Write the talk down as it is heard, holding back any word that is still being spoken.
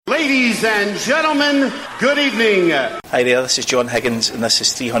Ladies and gentlemen, good evening. Hi there, this is John Higgins, and this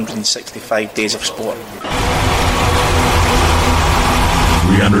is 365 Days of Sport.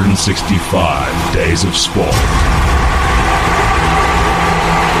 365 Days of Sport.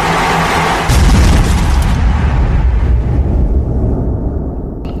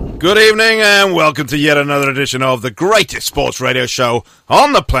 Good evening and welcome to yet another edition of the greatest sports radio show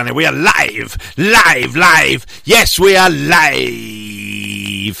on the planet. We are live. Yes, we are live.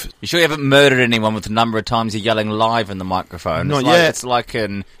 You sure you haven't murdered anyone with the number of times you're yelling live in the microphone? Not yet. It's like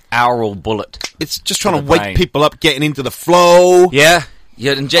an aural bullet. It's just trying to wake people up, getting into the flow. Yeah.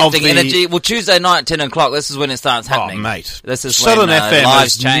 You're injecting energy. Well, Tuesday night, 10 o'clock, this is when it starts happening. Oh, mate. This is Southern when, FM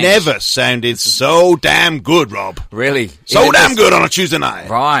lives has change. never sounded so damn good, Rob. Really? So damn good on a Tuesday night.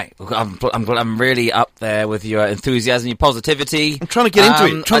 Right. I'm really up there with your enthusiasm, your positivity. I'm trying to get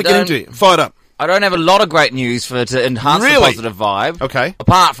into it. Fire it up. I don't have a lot of great news to enhance the positive vibe. Okay.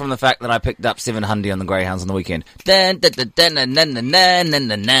 Apart from the fact that I picked up 700 on the Greyhounds on the weekend.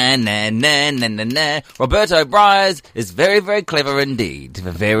 Roberto Bryce is very, very clever indeed.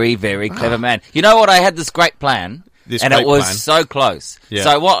 A very, very clever man. You know what? I had this great plan. It was so close. Yeah.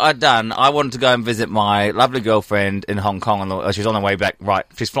 So what I'd done, I wanted to go and visit my lovely girlfriend in Hong Kong. She's on her way back.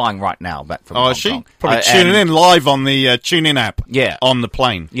 She's flying right now back from Hong Kong. Is she? Probably tuning in live on the TuneIn app. Yeah. On the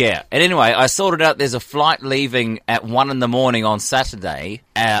plane. Yeah. And anyway, I sorted out there's a flight leaving at 1 a.m. on Saturday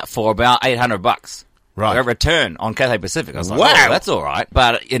for about $800. Right. A return on Cathay Pacific. I was like, wow, that's all right.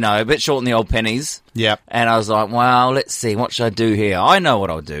 But, a bit short in the old pennies. Yeah. And I was like, well, let's see. What should I do here? I know what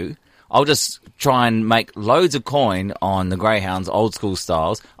I'll do. I'll just try and make loads of coin on the Greyhounds, old school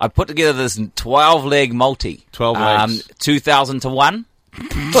styles. I put together this 12-leg multi. 12 legs. 2,000 to 1.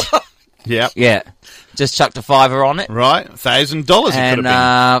 Yeah. Yeah. Just chucked a $5 on it. Right. $1,000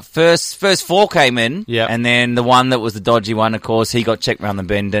 And first 4 came in. Yeah. And then the one that was the dodgy one, of course, he got checked round the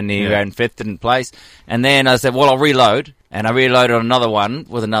bend and he ran 5th, didn't place. And then I said, well, I'll reload. And I reloaded on another one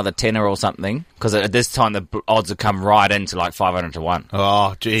with another tenner or something. Because at this time, the odds had come right into like 500 to 1.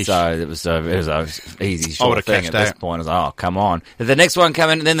 Oh, geez. So it was a easy short thing at this point. I was like, oh, come on. The next one came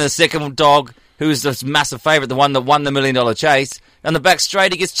in, and then the second dog, who's this massive favourite, the one that won the $1 million chase, and the back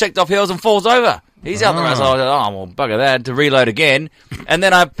straight, he gets checked off heels and falls over. He's out the race. So I was like, oh, well, bugger that, to reload again. And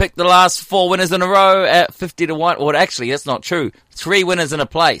then I picked the last 4 winners in a row at 50 to 1. Well, actually, that's not true. 3 winners in a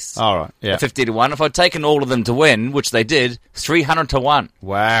place. All right, yeah. 50 to 1. If I'd taken all of them to win, which they did, 300 to 1.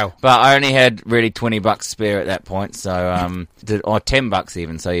 Wow. But I only had really $20 spare at that point, so, or $10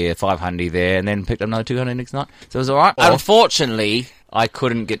 even, so yeah, 500 there, and then picked up another 200 next night. So it was alright. Unfortunately, I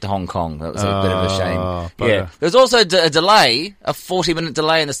couldn't get to Hong Kong. That was a bit of a shame. Bugger. Yeah. There was also a delay, a 40-minute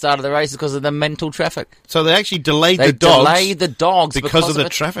delay in the start of the race because of the mental traffic. So they actually delayed the dogs because of the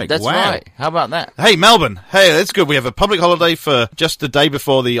traffic. That's right. How about that? Hey, Melbourne. Hey, that's good. We have a public holiday for just the day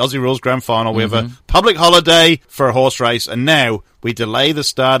before the Aussie Rules Grand Final. We have a public holiday for a horse race, and now we delay the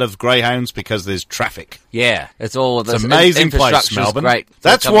start of Greyhounds because there's traffic. Yeah, it's all it's an amazing place, Melbourne. Great.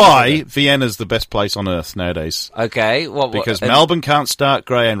 That's why Vienna's the best place on earth nowadays. Okay, because Melbourne can't start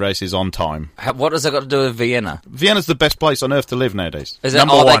Greyhound races on time. What has that got to do with Vienna? Vienna's the best place on earth to live nowadays. Is it?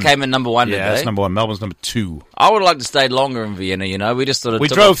 They came in number 1. Yeah, did they? that's number 1. Melbourne's number 2. I would like to stay longer in Vienna. We just sort of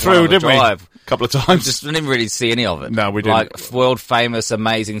drove through, didn't we? A couple of times. Just didn't really see any of it. No, we didn't. Like world famous,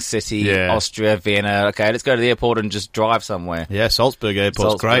 amazing city, Austria, Vienna. Okay, let's go to the airport and just drive somewhere. Yeah, Salzburg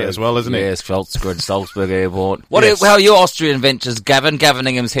Airport's great as well, isn't it? Yes, Salzburg Airport. How are your Austrian ventures, Gavin?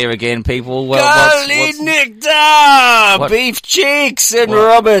 Gaviningham's here again, people. Golly Nectar! Beef cheeks and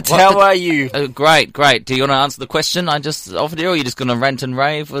Robert, how are you? Great. Do you want to answer the question I just offered you, or are you just going to rant and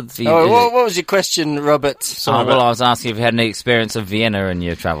rave? What was your question, Robert? I was asking if you had any experience of Vienna in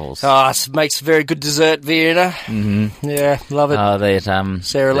your travels. It makes very good dessert, Vienna. Mm-hmm. Yeah, love it.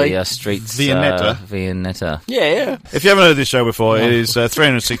 Sara Lee. The streets. Viennetta. Yeah. If you haven't heard this show before, it is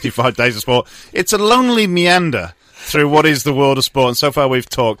 365 Days of Sport. It's a lonely meander through what is the world of sport, and so far we've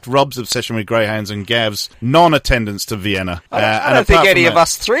talked Rob's obsession with Greyhounds and Gav's non-attendance to Vienna. I don't think any of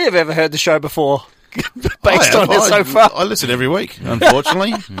us three have ever heard the show before. Based on it so far. I listen every week,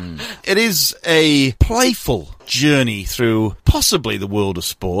 unfortunately. It is a playful journey through possibly the world of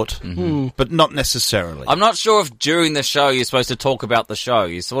sport, but not necessarily. I'm not sure if during the show you're supposed to talk about the show.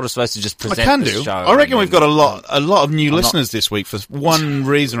 You're sort of supposed to just present the show. I reckon we've got a lot of new listeners this week for one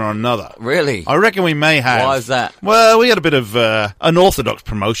reason or another. Really? I reckon we may have. Why is that? Well, we had a bit of unorthodox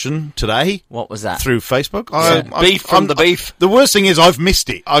promotion today. What was that? Through Facebook. Beef from the beef. The worst thing is I've missed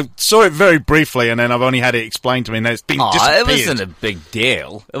it. I saw it very briefly and then I've only had had it explained to me, and it's been disappeared. It wasn't a big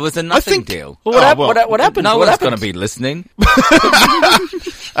deal. It was a nothing deal. Well, what happened? No What one's happened? going to be listening.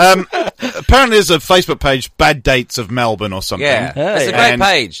 Apparently, there's a Facebook page, Bad Dates of Melbourne or something. Yeah, it's a great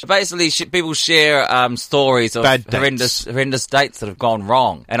page. Basically, people share stories of Bad horrendous dates that have gone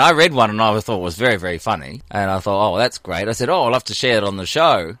wrong. And I read one and I thought it was very, very funny. And I thought, oh, that's great. I said, oh, I'll have to share it on the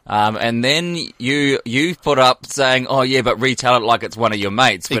show. And then you put up saying, oh, yeah, but retell it like it's one of your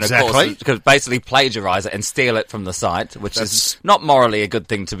mates. When Exactly. Of course, because basically plagiarise it and steal it from the site, which is not morally a good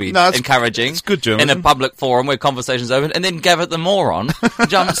thing to be encouraging. It's good journalism. In a public forum where conversation's open. And then Gavin the moron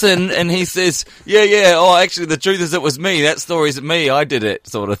jumps in and he says, yeah, oh, actually, the truth is it was me. That story's me. I did it,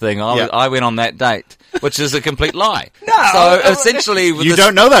 sort of thing. I went on that date, which is a complete lie. So essentially... You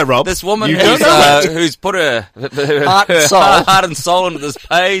don't know that, Rob. This woman who's put her heart and soul into this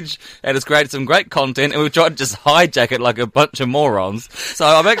page and has created some great content, and we've tried to just hijack it like a bunch of morons. So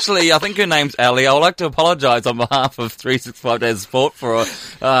I think her name's Ali. I would like to apologise on behalf of 365 Days of Sport for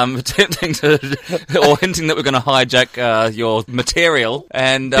attempting to, or hinting that we're going to hijack your material.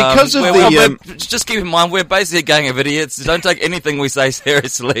 And because of just keep in mind, we're basically a gang of idiots. Don't take anything we say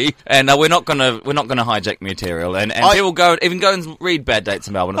seriously, and we're not going to hijack material. And people go and read Bad Dates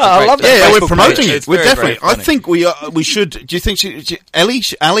in Melbourne. I love that. Yeah, we're promoting it. It's We're very, definitely. very I funny. think we should. Do you think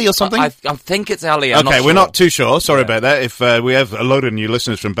Ali or something? I think it's Ali. We're not too sure. Sorry about that. If we have a load of new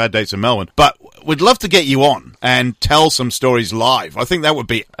listeners from Bad Dates in Melbourne, but we'd love to get you on and tell some stories live. I think that would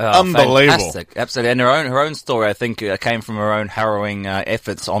be unbelievable. Fantastic, absolutely. And her own story, I think, came from her own harrowing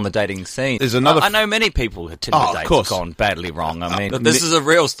efforts on the dating scene. There's another. I know many people who Tinder dates have gone badly wrong. I mean, this is a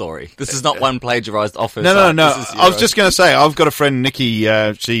real story. This is not one plagiarised off her site. No. I was just going to say, I've got a friend, Nikki.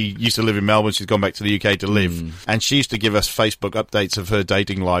 She used to live in Melbourne. She's gone back to the UK to live, and she used to give us Facebook updates of her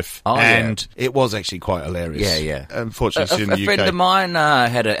dating life, and it was actually quite hilarious. Yeah. Unfortunately, she's in the UK. A friend of mine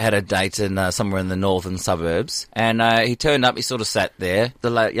had a date in somewhere in the northern suburbs, and he turned up. He sort of sat there.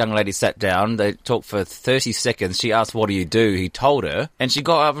 The young lady sat down. They talked for 30 seconds. She asked, "What do you do?" He told her, and she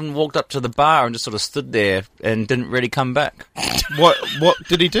got up and walked up to the bar and just sort of stood there and didn't really come back. What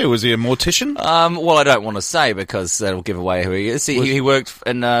did he do? Was he a mortician? Well, I don't want to say because that'll give away who he is. He worked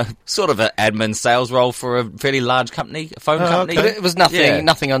in sort of an admin sales role for a fairly large company, a phone company. But it was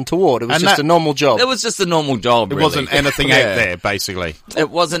nothing untoward. It was just a normal job. It was just a normal job, It really. wasn't anything out there, basically. It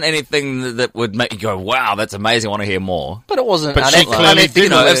wasn't anything that would make you go, wow, that's amazing, I want to hear more. But it wasn't. But she clearly did. You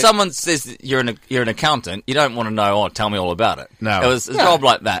know, if someone says you're an accountant, you don't want to know, tell me all about it. No. It was a job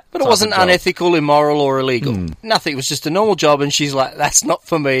like that. But it wasn't unethical, immoral, or illegal. Nothing. It was just a normal job, and she's like, that's not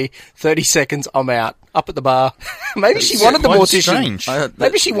for me. 30 seconds, I'm out. Up at the bar. Maybe she wanted the mortician. Strange.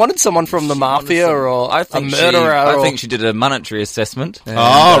 Maybe she wanted someone from the mafia or a murderer. I think she did a monetary assessment. And,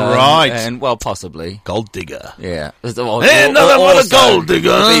 right. And, well, possibly. Gold digger. Yeah. Nothing but a gold digger.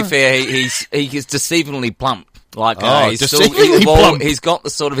 To be fair, he is deceivingly plump. Like he's got the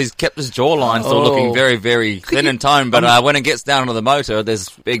sort of he's kept his jawline still looking very, very thin and toned, but when it gets down to the motor, there's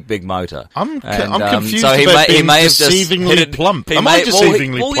big motor. I'm confused so about he being may have deceivingly just plump. Am I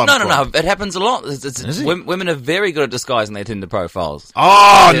deceivingly plump? No. It happens a lot. Women are very good at disguising their Tinder profiles.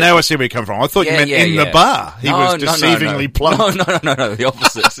 Oh, now I see where you come from. I thought you meant in the bar. He was deceivingly plump. No. The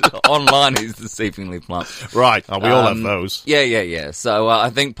opposite. Online, he's deceivingly plump. Right. We all have those. Yeah. So I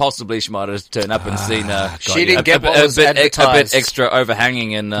think possibly she might have turned up and seen. She didn't get what was a bit advertised. extra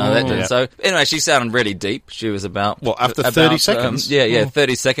overhanging and that. So anyway, she sounded really deep. She was about after 30 seconds.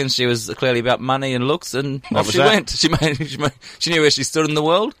 30 seconds. She was clearly about money and looks, and off she went. She knew where she stood in the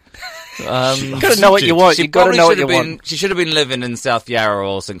world. You got to know what you want. You got to know what you want. She should have been living in South Yarra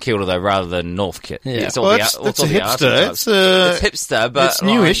or St Kilda though, rather than Northcote. Yeah. It's a hipster. It's hipster, but it's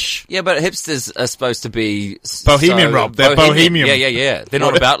newish. But hipsters are supposed to be bohemian, Rob. They're bohemian. Yeah. They're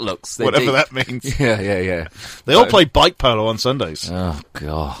not about looks. They're whatever deep. that means. Yeah. They all play bike polo on Sundays. Oh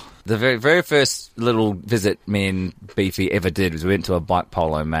god. The very first little visit me and Beefy ever did was we went to a bike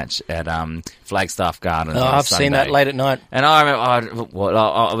polo match at Flagstaff Gardens. Oh, I've seen that late at night. And I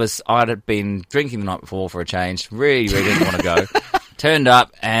remember I'd been drinking the night before for a change. Really didn't want to go. Turned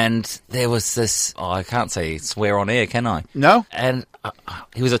up and there was this. Oh, I can't say swear on air, can I? No. And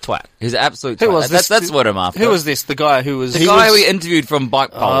he was a twat. He was an absolute twat. Who was this? That's what I'm after. Who was this? The guy who was... The guy we interviewed from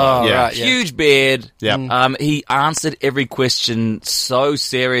Bike Polo. Oh, yeah. Right, yeah. Huge beard. Yeah. He answered every question so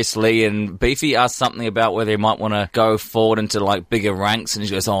seriously, and Beefy asked something about whether he might want to go forward into like bigger ranks, and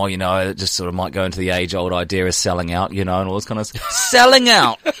he goes, it just sort of might go into the age-old idea of selling out, and all this kind of stuff. Selling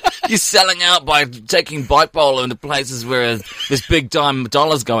out! You're selling out by taking Bike Polo into places where there's big-time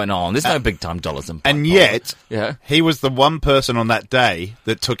dollars going on. There's no big-time dollars in Bike Polo. And yet, yeah. he was the one person on that day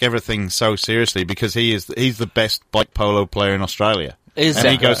that took everything so seriously because he's the best bike polo player in Australia. And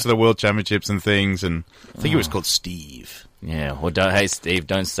he goes to the World Championships and things, and I think it was called Steve. Yeah, well, hey, Steve,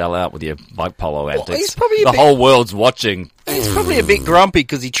 don't sell out with your bike polo antics. He's probably the whole world's watching. He's probably a bit grumpy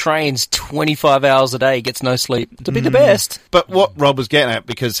because he trains 25 hours a day, gets no sleep to be the best. But what Rob was getting at,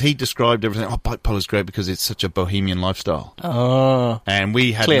 because he described everything, bike polo's great because it's such a bohemian lifestyle. Oh. And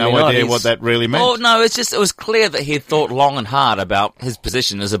we had no idea what that really meant. Oh, no, it was clear that he had thought long and hard about his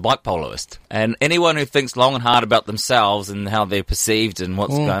position as a bike poloist. And anyone who thinks long and hard about themselves and how they're perceived and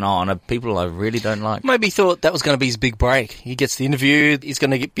what's going on are people I really don't like. Maybe he thought that was going to be his big break. He gets the interview, he's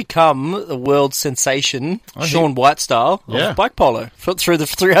going to become the world sensation, Sean White style, of bike polo through the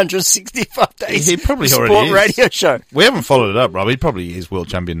 365 days he probably sport already radio show. We haven't followed it up, Rob. He probably is world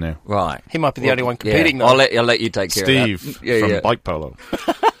champion now. Right. He might be the only one competing, though. I'll let you take care of that. Steve from bike polo.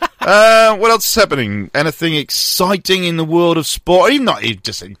 What else is happening? Anything exciting in the world of sport? It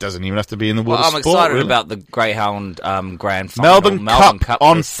doesn't even have to be in the world of sport. I'm excited really. about the Greyhound Grand Final. Melbourne Cup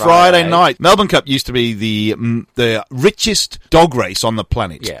on Friday night. Melbourne Cup used to be the richest dog race on the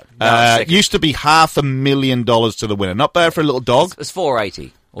planet. Yeah. Used to be $500,000 to the winner. Not bad for a little dog. It's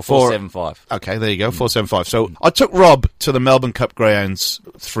 $480. Or 475. Okay, there you go, 475. So I took Rob to the Melbourne Cup Greyhounds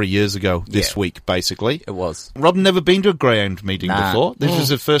 3 years ago this week, basically. It was. Rob never been to a Greyhound meeting before. This was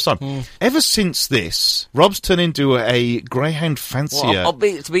his first time. Ever since this, Rob's turned into a Greyhound fancier. Well,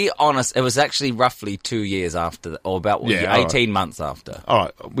 to be honest, it was actually roughly 2 years after, or about 18 months after. All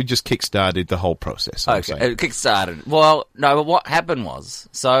right, we just kick-started the whole process. Okay, it kick-started. Well, no, but what happened was,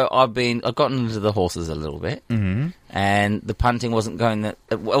 so I've gotten into the horses a little bit. Mm-hmm. And the punting wasn't going it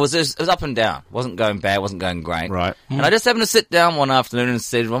was up and down. It wasn't going bad, wasn't going great. Right. And I just happened to sit down one afternoon and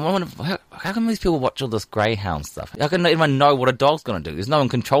said, well, how come these people watch all this greyhound stuff? How can anyone know what a dog's going to do? There's no one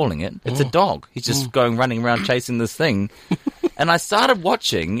controlling it. It's a dog. He's just running around chasing this thing. And I started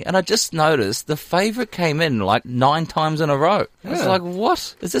watching, and I just noticed the favourite came in like 9 times in a row. I was like,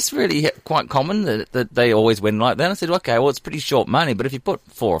 what? Is this really quite common that they always win like that? I said, okay, well, it's pretty short money, but if you put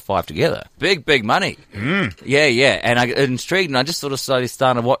 4 or 5 together, big money. Yeah. And I got intrigued, and I just sort of slowly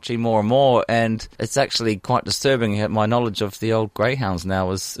started watching more and more, and it's actually quite disturbing. My knowledge of the old greyhounds now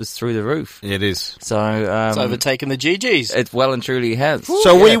is through the roof. It is. So it's overtaken the GGs. It well and truly has.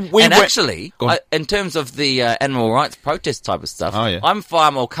 So we actually, in terms of the animal rights protest type of stuff, I'm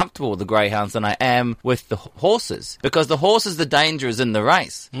far more comfortable with the greyhounds than I am with the horses, because the horses, the danger is in the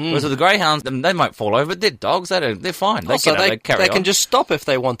race. Whereas with the greyhounds, they might fall over. They're dogs. They're fine. They can just stop if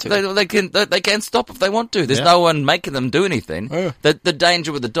they want to. They can stop if they want to. There's no one making them do anything. The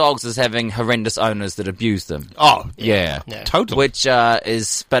danger with the dogs is having horrendous owners that abuse them. Oh, yeah. Totally. Which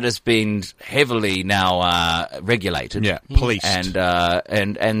has been heavily now regulated. Yeah, policed.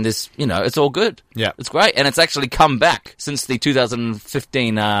 And this, it's all good. Yeah. It's great. And it's actually come back since the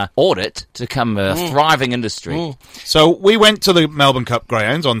 2015 audit to become a thriving industry. So we went to the Melbourne Cup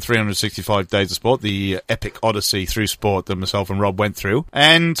Greyhounds on 365 Days of Sport, the epic odyssey through sport that myself and Rob went through.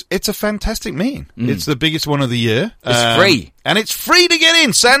 And it's a fantastic meeting. It's the biggest one of the year. It's free. And it's free to get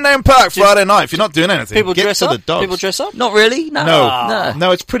in. Sandown Park, Friday night. If you're not doing anything, people get dress to up? the dogs. People dress up? Not really.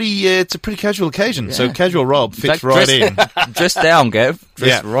 No, it's it's a pretty casual occasion. Yeah. So casual Rob fits right in. Dress down, Gav.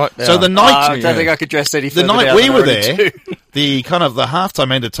 Dress right down. So the night I don't think I could dress any further the night down we than were I already there, do. the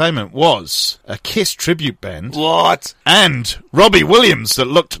halftime entertainment was a Kiss tribute band. What? And Robbie Williams that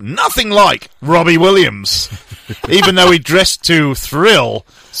looked nothing like Robbie Williams, even though he dressed to thrill,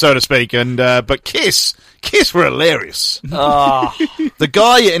 so to speak. And but Kiss were hilarious. The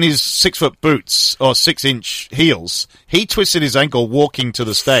guy in his 6-foot boots or 6-inch heels, he twisted his ankle walking to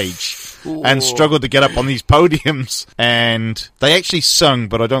the stage. Ooh. And struggled to get up on these podiums. And they actually sung,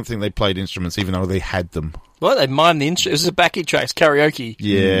 but I don't think they played instruments, even though they had them. Well, they mimed the instrument. It was a backing tracks, karaoke.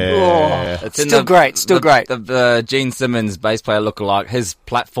 Yeah. It's still great. The Gene Simmons bass player lookalike, his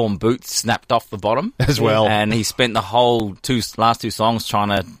platform boots snapped off the bottom. As well. And he spent the whole last 2 songs trying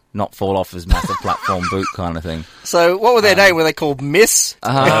to not fall off his massive platform boot kind of thing. So what were their name? Were they called Miss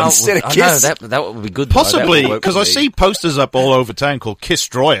instead of Kiss? That would be good. Possibly, because I see posters up all over town called Kiss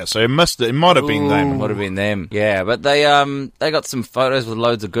Destroyer, so it might have been them. Would have been them. Yeah, but they got some photos with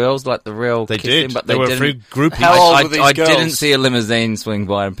loads of girls, like the real They Kiss did. Thing, but they were didn't. Groupies. How old were these I girls? didn't see a limousine swing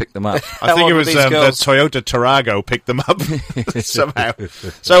by and pick them up. I think it was the Toyota Tarago picked them up somehow.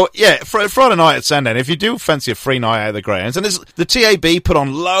 So, yeah, Friday night at Sandown, if you do fancy a free night out of the Greyhounds, and the TAB put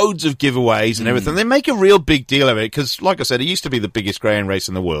on loads of giveaways and everything. They make a real big deal of it because, like I said, it used to be the biggest greyhound race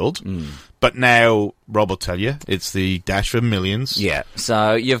in the world. But now, Rob will tell you, it's the Dash for Millions. Yeah.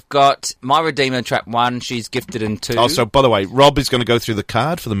 So you've got My Redeemer Trap 1. She's gifted in 2. Also, by the way, Rob is going to go through the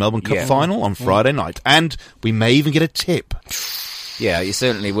card for the Melbourne Cup final on Friday night. And we may even get a tip. Yeah, you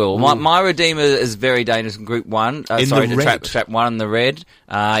certainly will. My Redeemer is very dangerous in Group 1. Trap 1 in the red.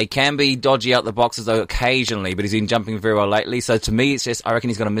 He can be dodgy out the boxes, though, occasionally, but he's been jumping very well lately. So to me, it's just, I reckon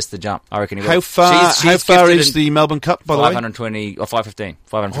he's going to miss the jump. I reckon he will. How far is the Melbourne Cup, by the way? 520 or 515.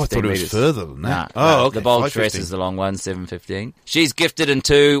 515 I thought it was metres. further than that. Okay. The bold dress is the long one, 715. She's gifted in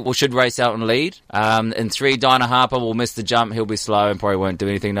 2, should race out and lead. In 3, Dinah Harper will miss the jump. He'll be slow and probably won't do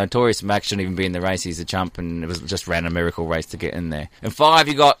anything. Notorious Mac shouldn't even be in the race. He's a chump, and it was just ran a miracle race to get in there. In 5,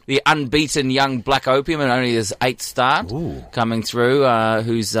 you got the unbeaten young Black Opium, and only his 8th start coming through,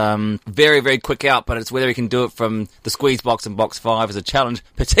 who's very, very quick out, but it's whether he can do it from the squeeze box and box 5 as a challenge,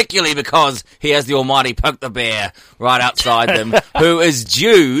 particularly because he has the almighty Poke the Bear right outside them, who is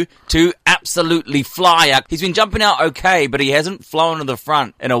due to absolutely fly out. He's been jumping out okay, but he hasn't flown to the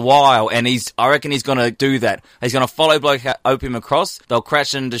front in a while, and I reckon he's going to do that. He's going to follow Black Opium across. They'll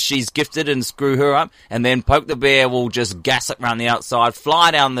crash into She's Gifted and screw her up, and then Poke the Bear will just gas it around the outside,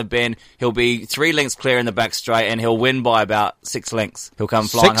 fly down the bend. He'll be 3 lengths clear in the back straight, and he'll win by about 6 lengths. He'll come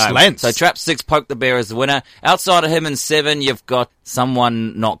flying home. 6 lengths? So trap 6, Poke the Bear is the winner. Outside of him in 7, you've got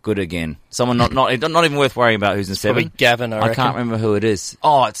someone not good again. Someone not even worth worrying about who's in 7. Probably Gavin, I can't remember who it is.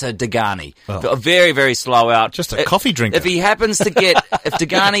 Oh, it's a Degani. A very, very slow out. Just a coffee drinker. If he happens to if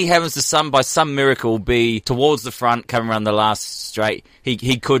Degani happens to by some miracle be towards the front, coming around the last straight,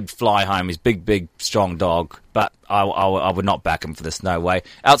 he could fly home. He's big, strong dog. But I would not back him for this, no way.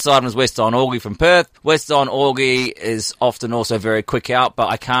 Outside him is West On Augie from Perth. West On Augie is often also very quick out, but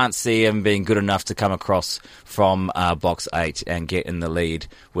I can't see him being good enough to come across from box 8 and get in the lead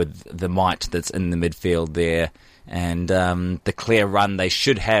with the might that's in the midfield there. And the clear run they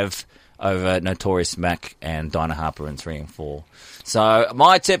should have over Notorious Mac and Dinah Harper in 3 and 4. So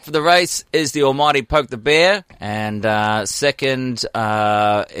my tip for the race is the almighty Poke the Bear, and second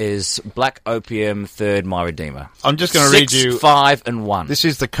is Black Opium, third My Redeemer. I'm just going to read you 6, 5 and 1. This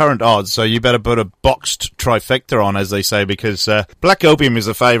is the current odds, so you better put a boxed trifecta on, as they say, because Black Opium is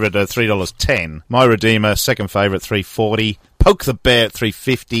a favourite at $3.10. My Redeemer, second favourite, $3.40. Poke the Bear at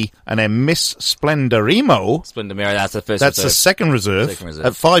 $3.50, and then Miss Splendorimo. Splendorimo, that's the first. That's reserve. the second reserve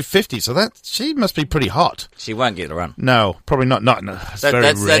at $5.50. So she must be pretty hot. She won't get a run. No, probably not. That's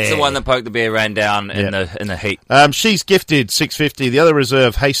the one that Poke the Bear ran down in the heat. She's gifted $6.50. The other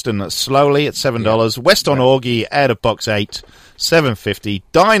reserve, Haston, slowly at $7. West On Augie out of box 8. $7.50.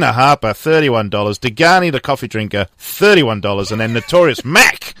 Dinah Harper, $31. Degani the coffee drinker, $31. And then Notorious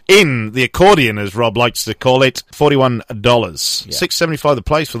Mac in the accordion, as Rob likes to call it, $41. $6.75 the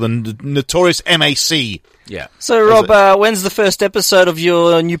place for the Notorious MAC. Yeah. So, Rob, when's the first episode of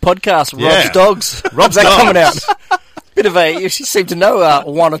your new podcast, Rob's Dogs? Rob's Dogs. Coming out? Bit of you seem to know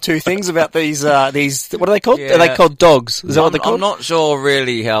one or two things about these, what are they called? Yeah. Are they called dogs? Is that what they're called? I'm not sure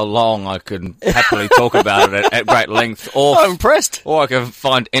really how long I could happily talk about it at great length. I'm impressed. Or I can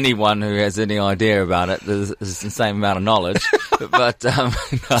find anyone who has any idea about it. There's the same amount of knowledge. But, no,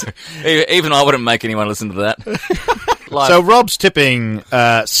 even I wouldn't make anyone listen to that. So Rob's tipping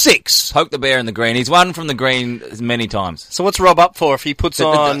 6. Poke the Bear in the green. He's won from the green many times. So what's Rob up for if he puts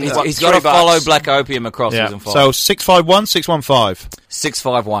on... He's got to follow Black Opium across. Yeah. So 651, 615.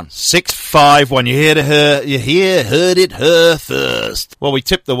 651. 651. You heard it her first. Well, we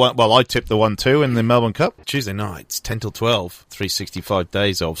tipped the one. Well, I tipped the 1-2 in the Melbourne Cup. Tuesday nights, 10 till 12. 365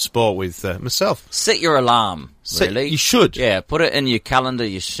 days of sport with myself. Set your alarm. Really? You should. Yeah, put it in your calendar,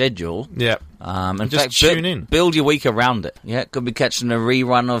 your schedule. Yeah. In just fact, tune in. Build your week around it. Yeah, could be catching a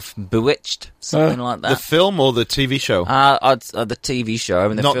rerun of Bewitched, something like that. The film or the TV show? The TV show. I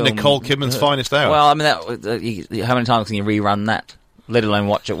mean, Not film, Nicole Kidman's Finest Hour. Well, I mean, how many times can you rerun that? Let alone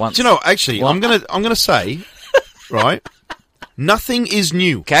watch it once. Do you know? Actually, I'm gonna say, right. Nothing is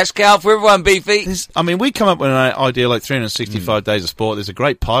new. Cash cow for everyone, Beefy. We come up with an idea like 365 Days of Sport. There's a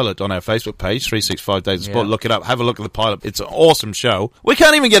great pilot on our Facebook page, 365 Days of Sport. Look it up. Have a look at the pilot. It's an awesome show. We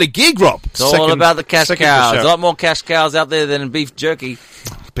can't even get a gig, Rob. It's all about the cash cows. There's a lot more cash cows out there than beef jerky.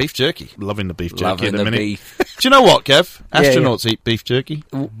 Beef jerky. Loving the beef jerky in a minute. Beef. Do you know what, Kev? Astronauts eat beef jerky.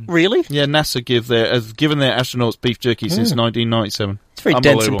 Really? Yeah, NASA has given their astronauts beef jerky since 1997. It's very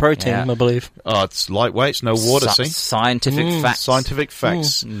dense in protein, I believe. Oh, it's lightweight. It's no water, see? Scientific facts. Scientific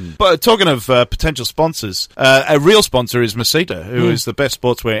facts. But talking of potential sponsors, a real sponsor is Masita, who is the best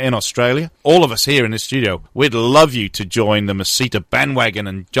sportswear in Australia. All of us here in the studio, we'd love you to join the Masita bandwagon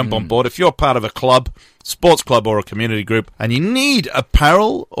and jump on board. If you're part of a club, sports club or a community group, and you need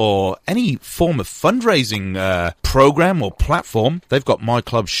apparel or any form of fundraising program or platform, they've got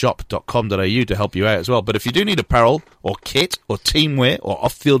myclubshop.com.au to help you out as well. But if you do need apparel or kit or teamwear, wear or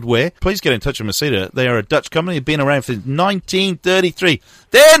off-field wear, please get in touch with Masita. They are a Dutch company. They've been around since 1933.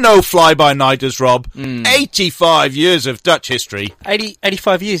 They're no fly-by-nighters, Rob. 85 years of Dutch history.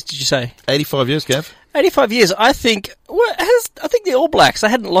 85 years, did you say? 85 years, Kev. 85 years, I think. I think the All Blacks, they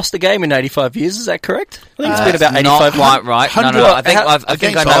hadn't lost a game in 85 years. Is that correct? I think it's been about 85 Not quite years. right. No. I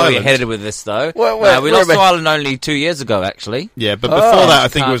think I know where you're headed with this, though. We lost to Ireland only 2 years ago, actually. Yeah, but before that, I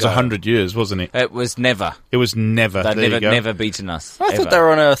think it was 100 years, wasn't it? It was never. It was never. They've never beaten us. I thought they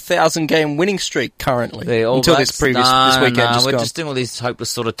were on a 1,000-game winning streak currently. Until this weekend. We're just doing all these hopeless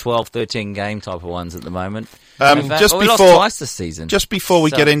sort of 12, 13 game type of ones at the moment. We lost twice this season. Just before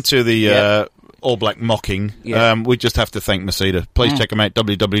we get into the All Black mocking, we just have to thank Masita. Please check them out,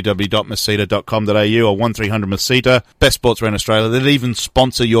 www.masita.com.au or 1300 Masita. Best sportswear in Australia. They'll even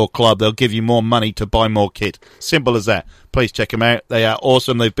sponsor your club. They'll give you more money to buy more kit. Simple as that. Please check them out. They are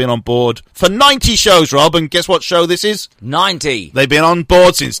awesome. They've been on board for 90 shows, Rob, and guess what show this is? 90. They've been on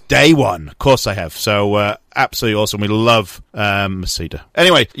board since day one. Of course they have. So, absolutely awesome. We love Masita.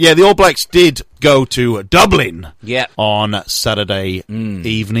 Anyway, the All Blacks did go to Dublin on Saturday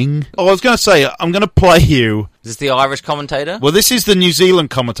evening. Oh, I was going to say, I'm going to play you... Is this the Irish commentator? Well, this is the New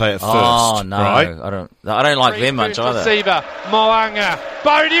Zealand commentator first. Oh, no. Right? I don't like them much either. Receiver, Moanga,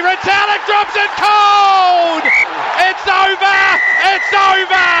 Bodie Retallick drops it cold! It's over! It's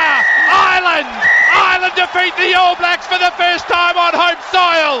over! Ireland defeat the All Blacks for the first time on home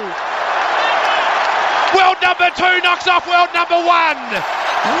soil! World number 2 knocks off world number 1!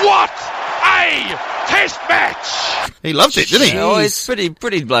 What a test match! He loved it, didn't he? Oh, it's pretty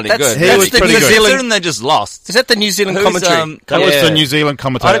bloody good. He was pretty good. Considering they just lost. Is that the New Zealand commentary? That was the New Zealand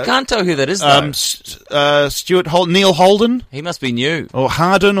commentator. I can't tell who that is, though. Neil Holden? He must be new. Or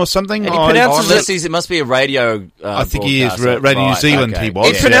Harden or something? And he pronounces it must be a radio I think he is. Radio New Zealand he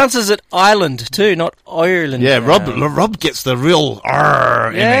was. He pronounces it Ireland, too, not Ireland. Yeah, Rob gets the real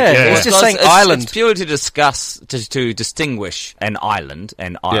R in it. He's just saying Ireland. It's purely to distinguish an island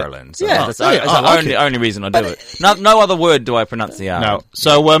and Ireland. So yeah. That's the only reason I do it. No other word do I pronounce the R. No.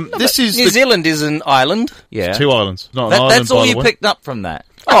 So, this is... New Zealand is an island. Yeah. 2 islands. Not an island, that's all by the you way. picked up from that.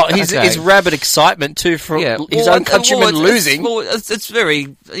 Oh, his rabid excitement, too, for his own countrymen losing. It's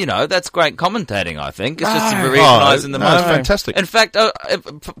very, that's great commentating, I think. It's just recognising the moment. It's fantastic. In fact,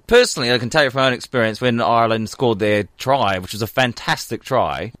 personally, I can tell you from my own experience, when Ireland scored their try, which was a fantastic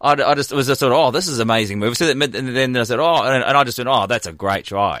try, I just was just sort of, this is an amazing move. So and then I said, and I just went, that's a great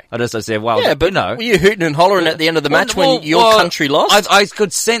try. I said, well, yeah, but were you hooting and hollering at the end of the match when your country lost? I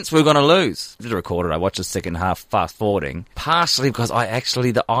could sense we were going to lose. I did record it. I watched the second half fast forwarding, partially because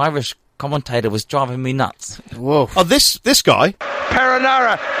the Irish commentator was driving me nuts. Whoa. Oh, this guy.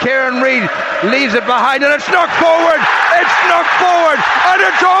 Perenara, Kieran Reid leaves it behind and it's knocked forward! It's knocked forward! And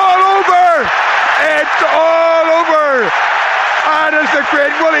it's all over! It's all over! And as the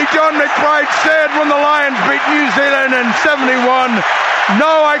great Willie John McBride said when the Lions beat New Zealand in 71,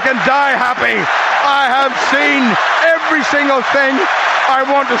 now I can die happy. I have seen every single thing I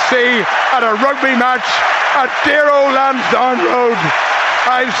want to see at a rugby match at dear old Lansdowne Road.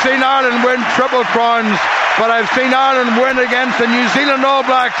 I've seen Ireland win triple crowns, but I've seen Ireland win against the New Zealand All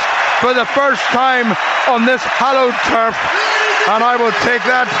Blacks for the first time on this hallowed turf, and I will take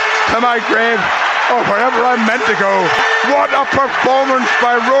that to my grave or wherever I'm meant to go. What a performance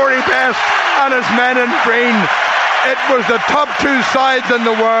by Rory Best and his men in green. It was the top 2 sides in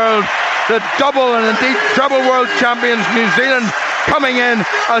the world, the double and indeed treble world champions New Zealand coming in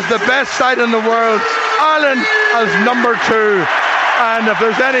as the best side in the world, Ireland as number 2. And if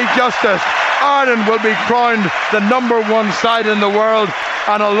there's any justice, Ireland will be crowned the number 1 side in the world.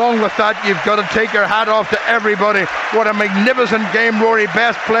 And along with that, you've got to take your hat off to everybody. What a magnificent game Rory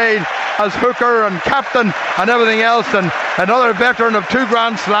Best played as hooker and captain and everything else. And another veteran of 2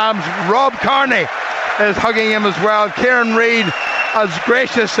 Grand Slams, Rob Kearney, is hugging him as well. Kieran Reid, as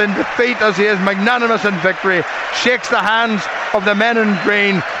gracious in defeat as he is magnanimous in victory, shakes the hands of the men in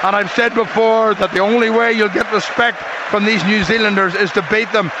green. And I've said before that the only way you'll get respect from these New Zealanders is to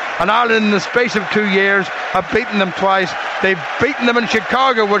beat them. And Ireland, in the space of 2 years, have beaten them twice. They've beaten them in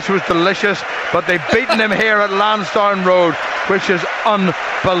Chicago, which was delicious, but they've beaten them here at Lansdowne Road, which is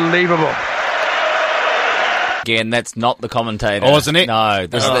unbelievable. Again, that's not the commentator. Oh, wasn't it? No,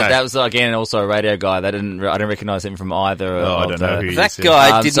 that was again also a radio guy. I didn't recognise him from either. I don't know who he is. That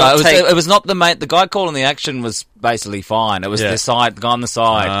guy did not take... It was not the mate. The guy calling the action was basically fine. It was the guy on the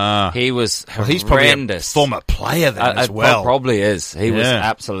side. He was horrendous. He's probably a former player then as well. Probably is. He was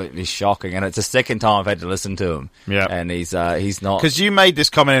absolutely shocking, and it's the second time I've had to listen to him. Yeah, and he's not. Because you made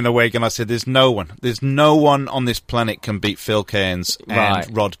this comment in the week, and I said, "There's no one on this planet can beat Phil Cairns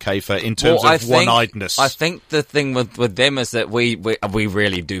and Rod Kafer in terms of one-eyedness." I think the thing with them is that we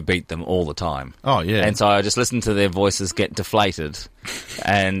really do beat them all the time. Oh, yeah. And so I just listen to their voices get deflated,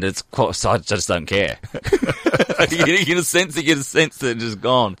 and so I just don't care. you get a sense that it's just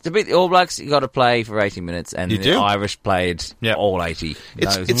gone. To beat the All Blacks, you got to play for 80 minutes, and the Irish played all 80.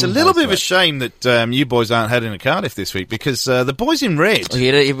 It's a little bit of a shame that you boys aren't heading to Cardiff this week, because the boys in red...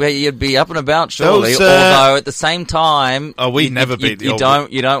 You'd be up and about, surely. Although, at the same time... Oh, we never beat the All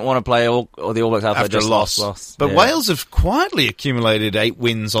Blacks. You don't want to play all the All Blacks after just lost. But Wales have quietly accumulated 8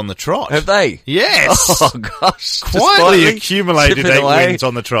 wins on the trot. Have they? Yes. Oh, gosh. Quietly accumulated 8 wins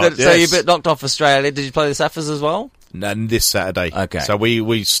on the trot. So you bit knocked off Australia. Did you play the Saffers as well? No, this Saturday. Okay. So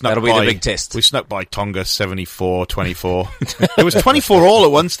we snuck That'll be the big test. We snuck by Tonga 74-24. It was 24 all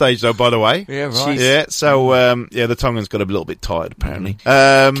at one stage, though, by the way. Yeah, right. Yeah, so, the Tongans got a little bit tired, apparently.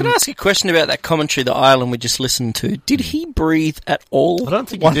 Can I ask a question about that commentary that Ireland we just listened to? Did he breathe at all? I don't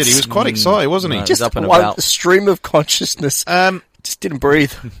think he did. He was quite excited, wasn't he? No, just up and one about. stream of consciousness. Just didn't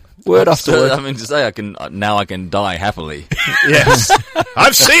breathe. Word after word. I mean, to say I can die happily. Yes.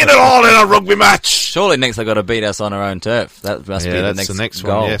 I've seen it all in a rugby match. Surely next they've got to beat us on our own turf. That must be the next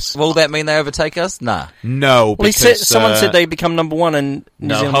goal. One, yes. Will that mean they overtake us? Nah. No, well, because... someone said they become number one and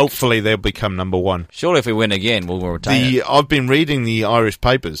New Zealand... hopefully they'll become number one. Surely if we win again, we'll retain it. I've been reading the Irish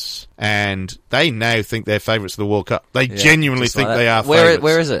papers, and they now think they're favourites of the World Cup. They genuinely think they are favourites.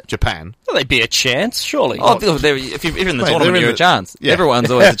 Where is it? Japan. Well, they'd be a chance, surely. Oh, if you're in the tournament, you're a chance. Yeah.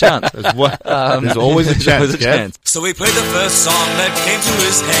 Everyone's always a chance. There's always a chance. So he played the first song that came to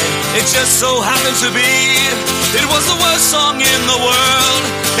his head. It just so happened to be. It was the worst song in the world.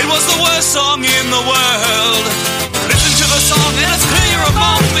 It was the worst song in the world. Listen to the song and it's clear you're a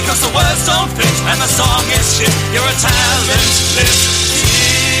bum because the words don't fit and the song is shit. You're a talentless kid.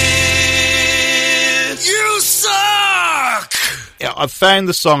 You suck! Yeah, I found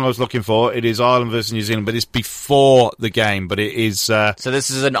the song I was looking for. It is Ireland versus New Zealand, but it's before the game. But it is... so this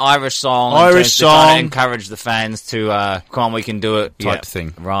is an Irish song. Irish song. To try to encourage the fans to, come on, we can do it. Type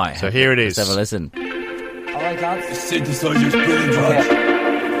thing. Right. So here it is. Let's have a listen. All right, lads. The synthesizer's brilliant, George.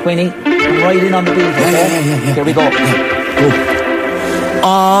 Okay. Queenie, come right in on the beat. Yeah. Here we go. Go.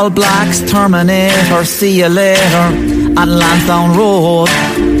 All Blacks Terminator, see you later at Lansdowne Road.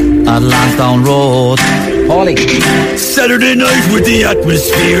 At Lansdowne Road. Ollie. Saturday night with the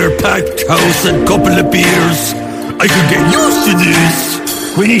atmosphere, packed house and couple of beers. I could get used to this.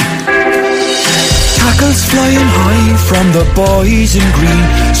 Queenie. Tackles flying high from the boys in green.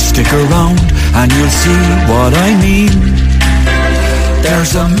 Stick around and you'll see what I mean.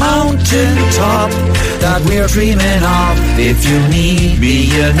 There's a mountain top that we're dreaming of. If you need me,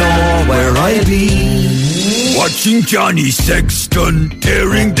 you know where I'll be. Watching Johnny Sexton,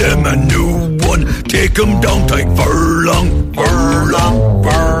 tearing them a new one. Take them down tight furlong, furlong,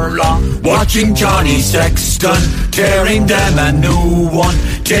 furlong. Watching Johnny Sexton, tearing them a new one.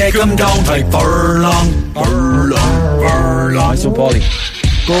 Take them down tight furlong, furlong, furlong. Nice one, Paulie.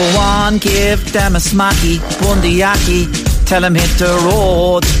 Go on, give them a smacky, bundiaki. Tell him hit the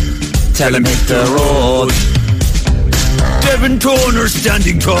road. Tell him hit the road. Devin Toner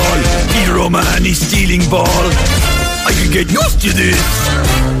standing tall. Peter O'Mahony stealing ball. I can get used to this.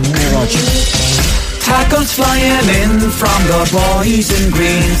 Tackles flying in from the boys in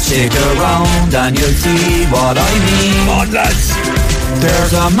green. Stick around and you'll see what I mean. Come on, lads.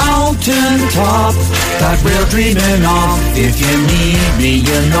 There's a mountain top that we're dreaming of. If you need me,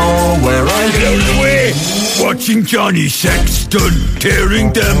 you know where I'll be. Get out of the way. Watching Johnny Sexton,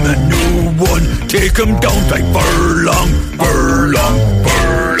 tearing them a new one. Take them down like furlong, furlong,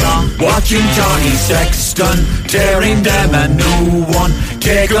 furlong. Watching Johnny Sexton, tearing them a new one.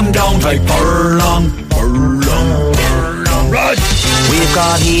 Take them down like furlong, furlong, furlong. Rod. We've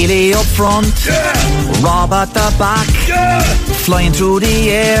got Healy up front, Rob at the back, flying through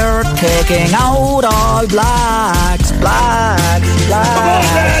the air, taking out all Blacks, Blacks,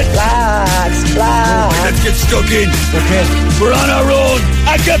 Blacks, Blacks, Blacks. Let's get stuck in. Okay. We're on our own.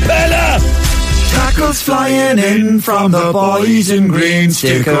 A cappella. Tackles flying in from the boys in green.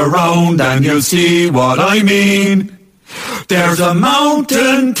 Stick around and you'll see what I mean. There's a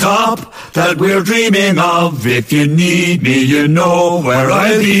mountain top that we're dreaming of. If you need me, you know where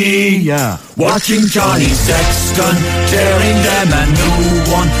I'll be. Yeah. Watching Johnny Sexton, tearing them a new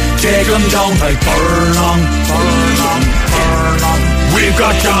one. Take them down like furlong, furlong, furlong. We've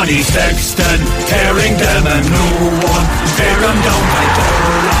got Johnny Sexton, tearing them a new one. Tear them down like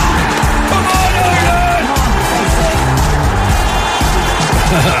furlong. Come on, Ireland!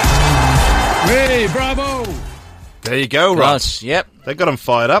 Hey, bravo! There you go, Rob. Gosh, yep. They got them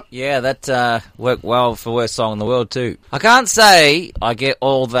fired up. Yeah, that worked well for worst song in the world too. I can't say I get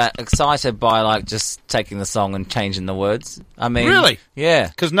all that excited by like just taking the song and changing the words. I mean, really? Yeah,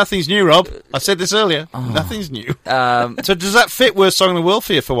 because nothing's new, Rob. I said this earlier. Nothing's new. So does that fit worst song in the world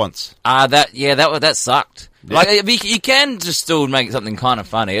for you for once? That sucked. Yeah. Like you can just still make something kind of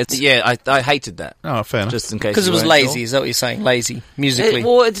funny. I hated that. Oh, fair enough. Just in case because it was lazy. Is that what you're saying? Lazy musically.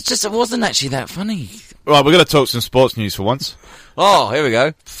 It wasn't actually that funny. Right, we're going to talk some sports news for once. Oh, here we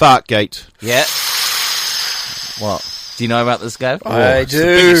go. Fartgate. Yeah. What? Do you know about this, Gav? I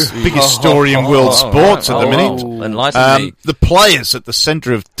do. Biggest story in world sports at the minute. Enlighten me. The players at the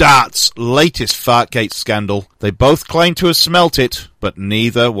centre of Dart's latest Fartgate scandal, they both claim to have smelt it, but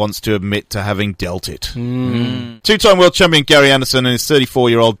neither wants to admit to having dealt it. Two-time world champion Gary Anderson and his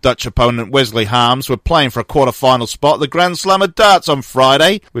 34-year-old Dutch opponent Wesley Harms were playing for a quarter-final spot at the Grand Slam of Darts on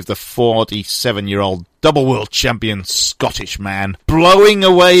Friday, with the 47-year-old double world champion Scottish man blowing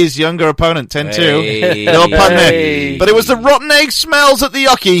away his younger opponent 10-2. Hey. But it was the rotten egg smells at the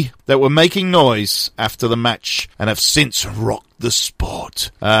Ocky that were making noise after the match and have since rocked the sport.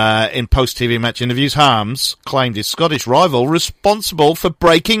 In post-TV match interviews, Harms claimed his Scottish rival responsible for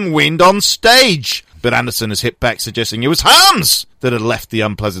breaking wind on stage. But Anderson has hit back, suggesting it was Harms that had left the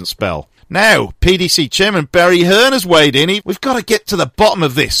unpleasant spell. Now, PDC chairman Barry Hearn has weighed in. We've got to get to the bottom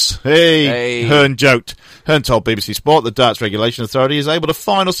of this. Hey. Hearn joked. Hearn told BBC Sport the Darts Regulation Authority is able to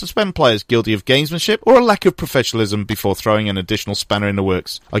fine or suspend players guilty of gamesmanship or a lack of professionalism before throwing an additional spanner in the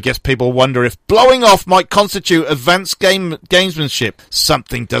works. I guess people wonder if blowing off might constitute advanced gamesmanship.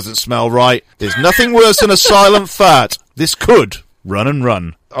 Something doesn't smell right. There's nothing worse than a silent fart. This could run and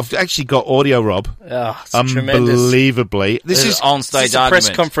run. I've actually got audio, Rob. Oh, it's unbelievably. This is on-stage press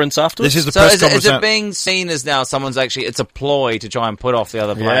conference afterwards. This is the press conference. Is it being seen as now it's a ploy to try and put off the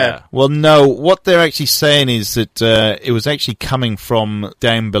other player? Yeah. Well, no. What they're actually saying is that it was actually coming from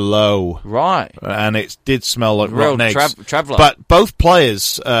down below. Right. And it did smell like rotten eggs. Traveller. But both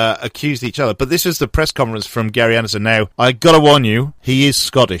players accused each other. But this is the press conference from Gary Anderson. Now, I got to warn you, he is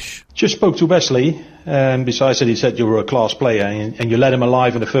Scottish. Just spoke to Wesley. And besides that, he said you were a class player and you let him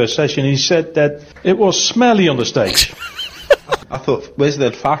alive in the first session. He said that it was smelly on the stage. I thought Wesley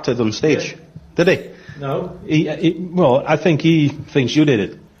had farted on stage. Did he? No. Well, I think he thinks you did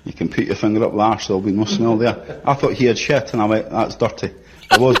it. You can put your finger up the arse, there'll be no smell there. I thought he had shit and I went, that's dirty.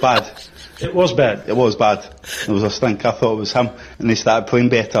 It was bad. It was bad. It was bad. There was a stink. I thought it was him. And he started playing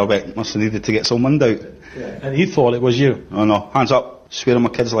better. I went, must have needed to get some wind out. Yeah. And he thought it was you. Oh no. Hands up. Swear on my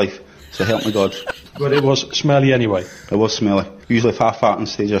kid's life. So help me God. But it was smelly anyway. It was smelly. Usually if I fart on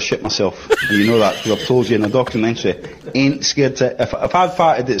stage I shit myself. And you know that because I've told you in the documentary. Ain't scared to... If I'd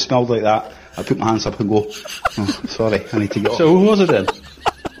farted that smelled like that, I'd put my hands up and go, oh, sorry, I need to get up. So who was it then?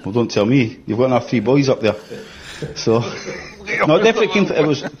 Well, don't tell me. You've got enough 3 boys up there. So... No, it definitely came... It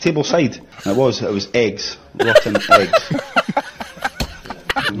was table side. It was eggs. Rotten eggs.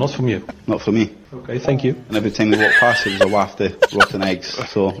 Not from you. Not from me. Okay, thank you. And every time we walked past it was a waft of rotten eggs.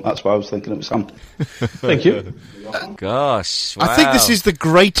 So that's why I was thinking it was him. Thank you. Gosh, wow. I think this is the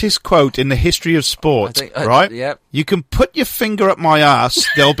greatest quote in the history of sport, right? Yep. You can put your finger up my arse,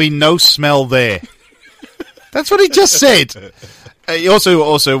 there'll be no smell there. That's what he just said.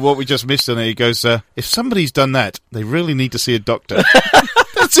 Also, what we just missed on it, he goes, if somebody's done that, they really need to see a doctor.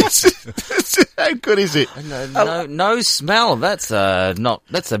 How good is it? No smell. That's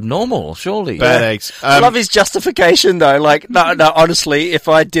abnormal, surely. Bad eggs. I love his justification though. Like, no, honestly, if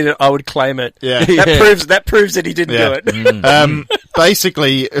I did it, I would claim it. Yeah. That proves that he didn't do it.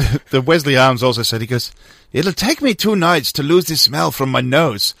 Basically, the Wesley Harms also said, he goes, it'll take me 2 nights to lose the smell from my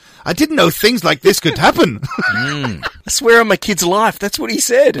nose. I didn't know things like this could happen. I swear on my kid's life, that's what he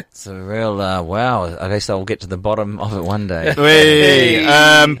said. It's a real, wow. I guess I'll get to the bottom of it one day.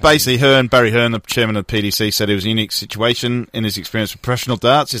 Basically, Barry Hearn, the chairman of the PDC, said it was a unique situation in his experience with professional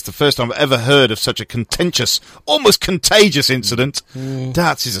darts. It's the first time I've ever heard of such a contentious, almost contagious incident.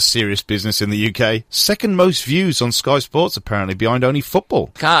 Darts is a serious business in the UK. Second most views on Sky Sports, apparently, behind only football.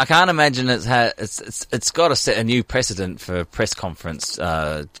 I can't imagine it's got to set a new precedent for press conference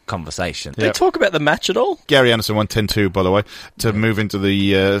conversation. Did they talk about the match at all? Gary Anderson won 10-2, by the way, to move into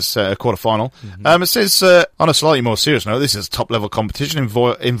the quarter-final. It says, on a slightly more serious note, this is a top-level competition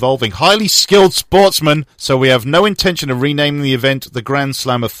involving highly skilled sportsmen, so we have no intention of renaming the event the Grand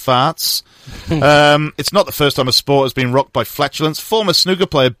Slam of Farts. It's not the first time a sport has been rocked by flatulence. Former snooker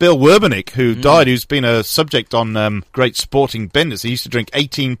player Bill Werbenick, who died, who's been a subject on Great Sporting Benders, he used to drink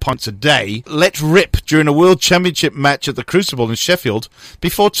 18 pints a day, let rip during a World Championship match at the Crucible in Sheffield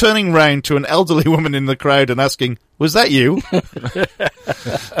before turning round to an elderly woman in the crowd and asking, "Was that you?"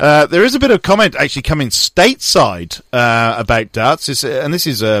 There is a bit of comment actually coming stateside about darts, and this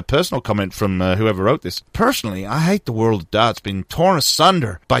is a personal comment from whoever wrote this. Personally, I hate the world of darts being torn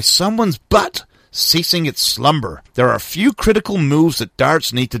asunder by someone's butt ceasing its slumber. There are a few critical moves that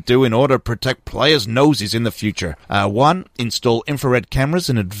darts need to do in order to protect players' noses in the future. 1. Install infrared cameras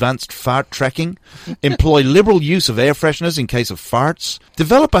and advanced fart tracking. Employ liberal use of air fresheners in case of farts.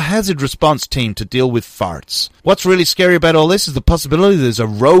 Develop a hazard response team to deal with farts. What's really scary about all this is the possibility there's a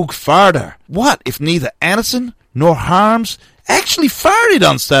rogue farter. What if neither Anderson nor Harms actually farted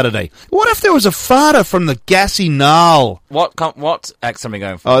on Saturday? What if there was a farter from the gassy knoll? What accent are we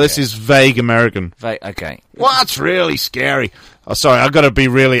going for? Oh, this is vague American. Okay. What's really scary? Oh, sorry, I've got to be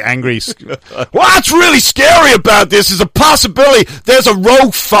really angry. What's really scary about this is a possibility there's a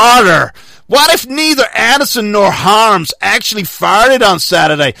rogue farter. What if neither Anderson nor Harms actually farted on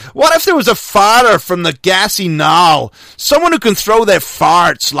Saturday? What if there was a farter from the gassy knoll? Someone who can throw their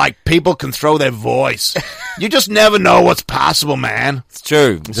farts like people can throw their voice. You just never know what's possible, man. It's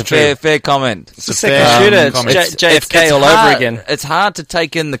true. It's a fair comment. It's a second shooter. It's JFK all over again. It's hard to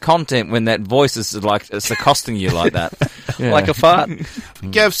take in the content when that voice is like it's accosting you like that. Yeah. Like a fart.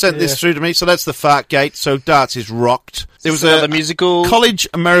 Gav sent this through to me, so that's the fart gate. So darts is rocked. There was a musical college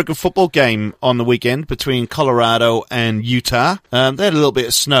American football game on the weekend between Colorado and Utah. They had a little bit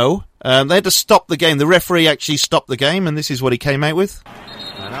of snow. They had to stop the game. The referee actually stopped the game, and this is what he came out with.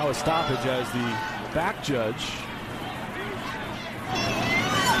 And now a stoppage as the back judge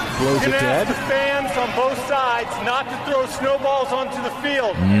blows it dead. The fans on both sides not to throw snowballs onto the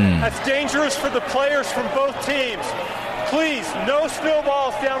field. That's dangerous for the players from both teams. Please, no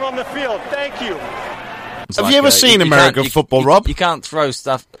snowballs down on the field. Thank you. Have you ever seen American football, Rob? You can't throw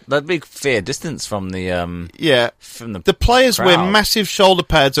stuff. That'd be fair distance from the from the players crowd. wear massive shoulder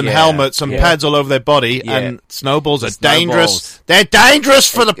pads and helmets and pads all over their body, and snowballs are dangerous. They're dangerous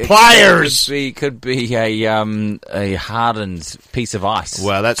for the players. It could be a hardened piece of ice.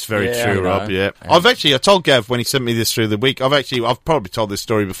 Well, that's very true, Rob. Yeah, I told Gav when he sent me this through the week. I've probably told this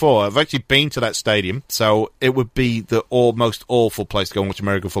story before. I've actually been to that stadium, so it would be the most awful place to go and watch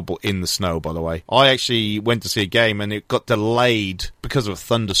American football in the snow. By the way, I actually went to see a game and it got delayed because of a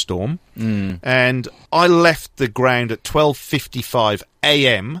thunderstorm, and I left the ground at 12:55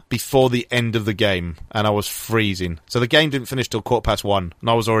 a.m. before the end of the game, and I was freezing. So the game didn't finish till 1:15, and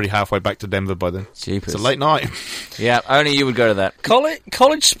I was already halfway back to Denver by then. Jeepers. It's a late night. Yeah, only you would go to that.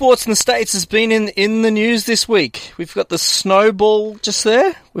 College sports in the States has been in the news this week. We've got the snowball just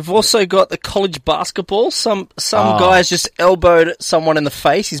there. We've also got the college basketball. Some guys just elbowed someone in the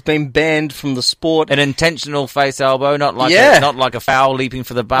face. He's been banned from the sport. An intentional face elbow, not like a foul leaping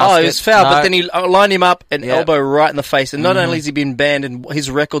for the basket. Oh, it was foul, but then he lined him up and elbow right in the face. And not only has he been banned and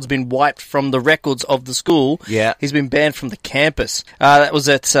his record's been wiped from the records of the school, he's been banned from the campus. That was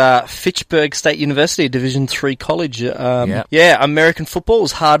at Fitchburg State University, Division III college. American football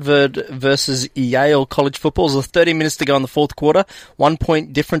was Harvard versus Yale college football. It was 30 minutes to go in the fourth quarter. 1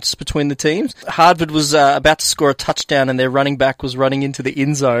 point difference between the teams. Harvard was about to score a touchdown and their running back was running into the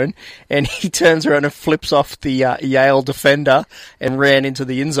end zone, and he turns around and flips off the Yale defender and ran into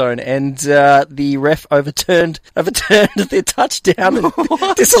the end zone, and the ref overturned their touchdown and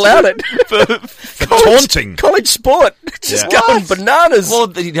disallowed it. For taunting. College sport. Just going bananas.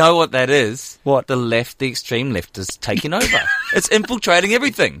 Well, you know what that is? What? The extreme left is taking over. It's infiltrating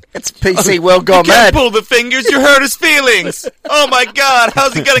everything. It's PC well gone you mad. Can't pull the fingers, you hurt his feelings. Oh my God,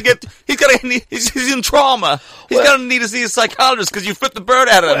 how's he gonna get, he's in trauma. He's gonna need to see a psychologist because you flipped the bird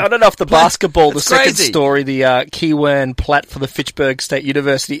at him. I don't know if the basketball, the second crazy. story, the Kiwan Platt for the Fitchburg State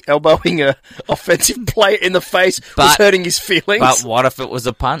University elbowing a offensive player in the face was hurting his feelings. But what if it was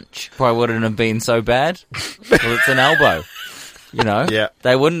a punch? Probably wouldn't have been so bad. Well, it's an elbow. You know? Yeah.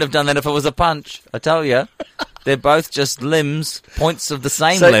 They wouldn't have done that if it was a punch. I tell you. They're both just limbs, points of the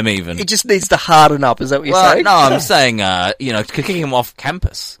same limb even. He just needs to harden up, is that what you're saying? No, I'm saying, kicking him off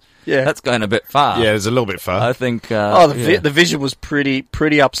campus. Yeah. That's going a bit far. Yeah, it's a little bit far. I think... the vision was pretty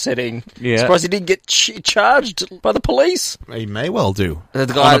upsetting. Yeah. Surprised he didn't get charged by the police. He may well do. Was there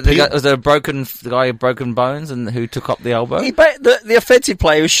the guy who broken bones and who took up the elbow? The offensive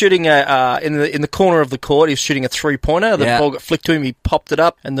player was shooting in the corner of the court. He was shooting a 3-pointer. The ball got flicked to him. He popped it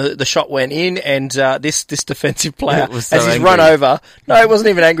up, and the shot went in. And this defensive player, was so as he's angry. run over, no, he wasn't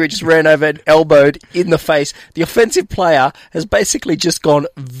even angry. He just ran over and elbowed in the face. The offensive player has basically just gone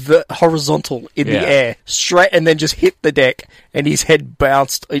horizontal in the air, straight, and then just hit the deck and his head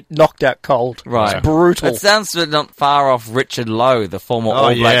bounced, knocked out cold. Right. It's brutal. It sounds not far off Richard Lowe, the former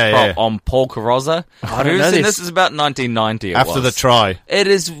All Black prop on Paul Carrozza. I don't know this. This is about 1990. After the try. It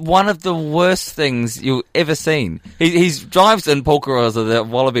is one of the worst things you've ever seen. He drives in Paul Carrozza, the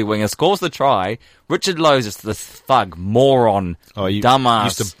Wallaby winger, scores the try. Richard Lowe's just this thug, moron, dumbass. He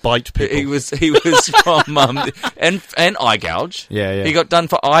used to bite people. He was from and eye gouge. Yeah. He got done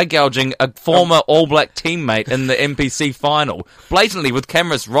for eye gouging a former All Black teammate in the NPC final, blatantly with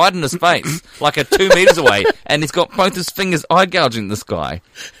cameras right in his face, like 2 meters away, and he's got both his fingers eye gouging this guy.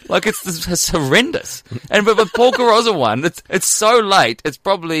 Like it's horrendous. And but the Paul Carrozza one, it's so late. It's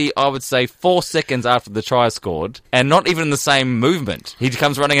probably, I would say, 4 seconds after the try scored, and not even in the same movement. He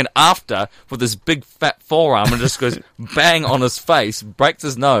comes running in after with this big fat forearm and just goes bang on his face, breaks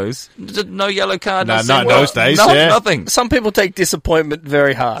his nose. No yellow card. No, not in those days. Nothing. Some people take disappointment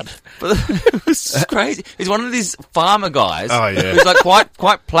very hard. But it was crazy. He's one of these farmer guys. Oh, yeah. Who's like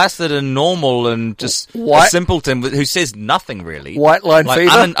quite placid and normal and just a simpleton who says nothing really. White line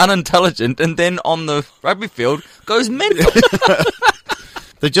fever. Unintelligent, and then on the rugby field goes mental.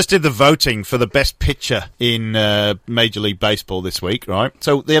 They just did the voting for the best pitcher in Major League Baseball this week, right?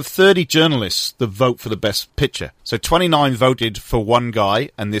 So they have 30 journalists that vote for the best pitcher. So 29 voted for one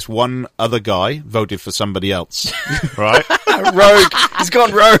guy, and this one other guy voted for somebody else, right? Rogue. He's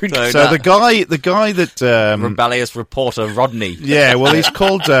gone rogue. So the guy that... rebellious reporter Rodney. Yeah, well, he's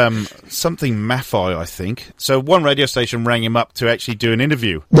called something Maffei, I think. So one radio station rang him up to actually do an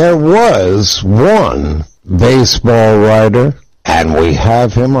interview. There was one baseball writer, and we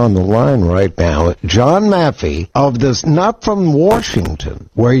have him on the line right now, John Maffei, of this, not from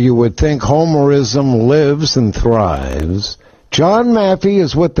Washington, where you would think homerism lives and thrives. John Maffei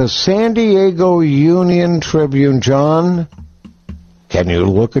is with the San Diego Union Tribune. John, can you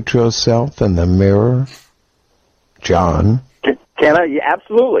look at yourself in the mirror? John? Can I? Yeah,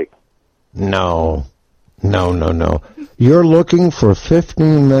 absolutely. No. You're looking for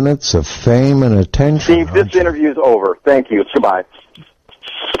 15 minutes of fame and attention. Steve, this interview's over. Thank you. Goodbye.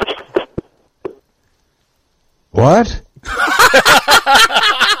 What?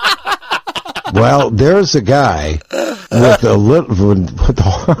 Well, there's a guy with a little...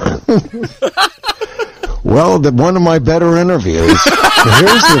 one of my better interviews.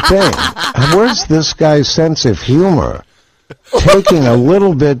 Here's the thing. Where's this guy's sense of humor? Taking a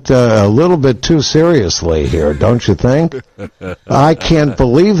little bit too seriously here, don't you think? I can't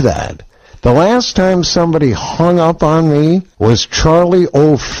believe that. The last time somebody hung up on me was Charlie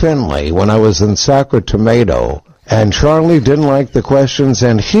O'Finley when I was in Sacramento, and Charlie didn't like the questions,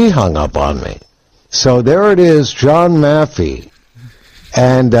 and he hung up on me. So there it is, John Maffei.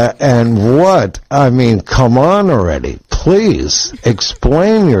 And what? I mean, come on already. Please,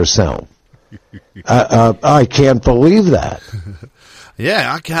 explain yourself. I can't believe that.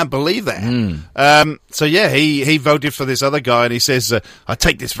 Yeah, I can't believe that. So yeah, he voted for this other guy, and he says, I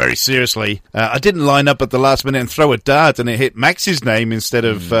take this very seriously. I didn't line up at the last minute and throw a dart, and it hit Max's name instead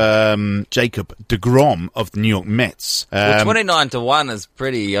of Jacob deGrom of the New York Mets. Well, 29-1 is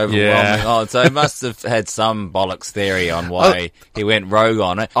pretty overwhelming odds, so he must have had some bollocks theory on why he went rogue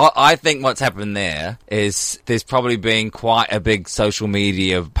on it. I think what's happened there is there's probably been quite a big social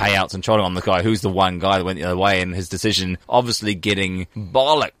media payouts and trolling on the guy who's the one guy that went the other way, and his decision obviously getting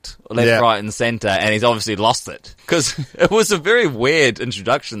bollocked left, right, and centre, and he's obviously lost it because it was a very weird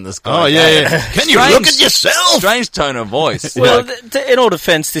introduction. This guy, Can you look at yourself? Strange tone of voice. Well, in all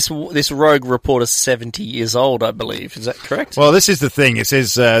defence, this rogue reporter's 70 years old, I believe. Is that correct? Well, this is the thing. It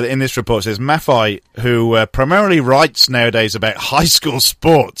says in this report, it says Maffei, who primarily writes nowadays about high school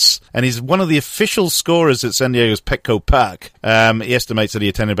sports, and he's one of the official scorers at San Diego's Petco Park. He estimates that he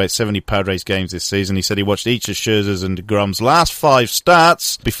attended about 70 Padres games this season. He said he watched each of Scherzer's and deGrom's last 5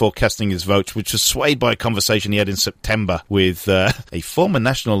 starts before casting his vote, which was swayed by a conversation he had in September with a former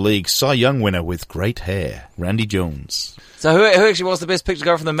National League Cy Young winner with great hair, Randy Jones. So who actually was the best pitcher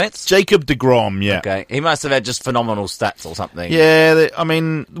guy from the Mets? Jacob deGrom, yeah. Okay, he must have had just phenomenal stats or something. Yeah, I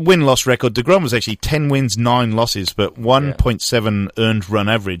mean, win-loss record. deGrom was actually 10 wins, 9 losses, but 1.7 earned run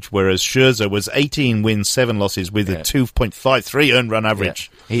average, whereas Scherzer was 18 wins, 7 losses with a 2.53 earned run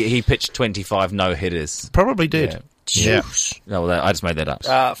average. Yeah. He pitched 25 no-hitters. Probably did. Yeah. No, I just made that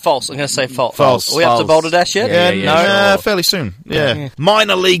up. False. I'm going to say false. False. Are we up to Boulder Dash yet? No, fairly soon. Yeah.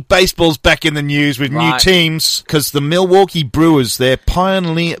 Minor League Baseball's back in the news with new teams because the Milwaukee Brewers, their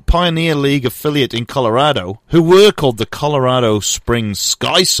Pioneer League affiliate in Colorado, who were called the Colorado Springs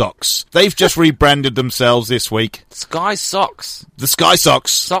Sky Sox, they've just rebranded themselves this week. Sky Sox? The Sky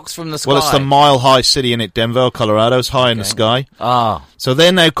Sox. Sox from the sky. Well, it's the mile-high city in it, Denver, Colorado's high in the sky. Ah. So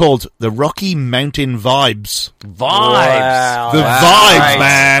they're now called the Rocky Mountain Vibes. Vibes. The vibes,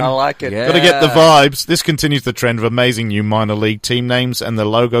 man. I like it. Yeah. Got to get the vibes. This continues the trend of amazing new minor league team names and the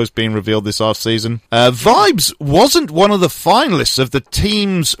logos being revealed this offseason. Vibes wasn't one of the finalists of the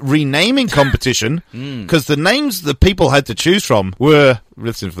team's renaming competition because the names the people had to choose from were,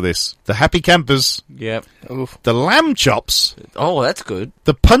 listen for this, the Happy Campers, Yep. the Lamb Chops, Oh, that's good.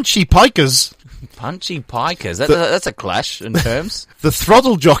 the Punchy Pikers, Punchy Pikers. That's a clash in terms. the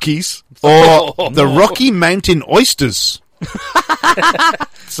Throttle Jockeys, or the Rocky Mountain Oysters.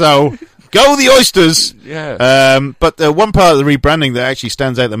 So, go the Oysters! Yeah. But one part of the rebranding that actually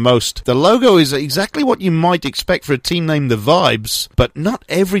stands out the most, the logo is exactly what you might expect for a team named The Vibes, but not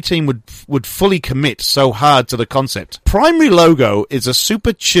every team would fully commit so hard to the concept. Primary logo is a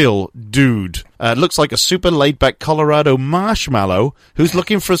super chill dude. Looks like a super laid-back Colorado marshmallow who's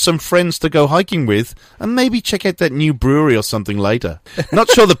looking for some friends to go hiking with and maybe check out that new brewery or something later. Not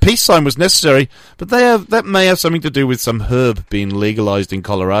sure the peace sign was necessary, but that may have something to do with some herb being legalized in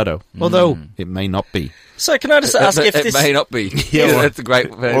Colorado. Although, it may not be. So can I just ask if it this... may not be. Yeah, that's a great...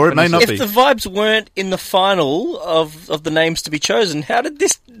 Or it may not be. If the Vibes weren't in the final of the names to be chosen, how did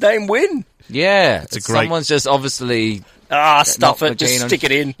this name win? Yeah. It's a great... Someone's just obviously... stuff it. Just stick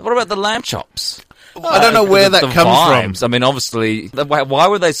it in. What about the Lamb Chops? I don't know where that comes vibes. from. I mean, obviously, why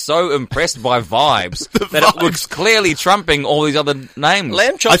were they so impressed by Vibes that it was clearly trumping all these other names?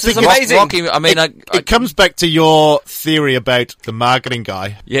 Lamb Chops is amazing. amazing. I mean, it comes back to your theory about the marketing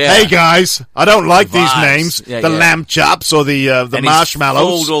guy. Yeah. Hey guys, I don't like these names. Yeah, the Lamb Chops or the and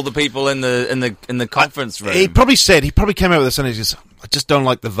marshmallows. He's fooled all the people in the conference room. He probably came out with a sentence. I just don't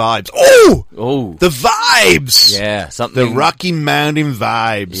like the vibes. Oh, the vibes. Yeah, something. The Rocky Mountain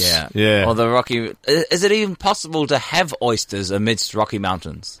vibes. Yeah. Or the Rocky. Is it even possible to have oysters amidst Rocky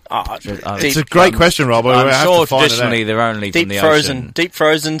Mountains? It's a great question, Rob. I'm sure traditionally they're only deep from the frozen, ocean. deep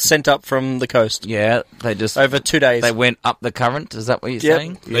frozen, sent up from the coast. Yeah, they just over 2 days. They went up the current. Is that what you're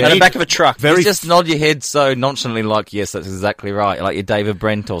saying? Yeah. On the back of a truck. You just nod your head so nonchalantly, like yes, that's exactly right, like you're David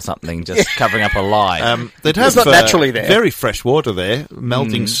Brent or something, just covering up a lie. They'd have not naturally there. Very fresh water there,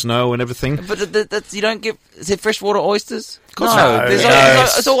 melting snow and everything. But that's, you don't get. Is it freshwater oysters? No,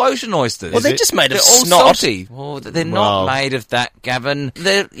 it's all ocean oysters. Well, they're just made of they're snot. all salty. Well, they're not made of that, Gavin.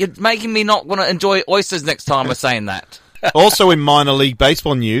 You're making me not want to enjoy oysters next time we're saying that. Also in minor league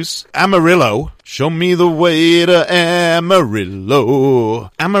baseball news, Amarillo. Show me the way to Amarillo.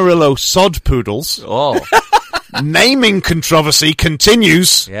 Amarillo sod poodles. Oh. Naming controversy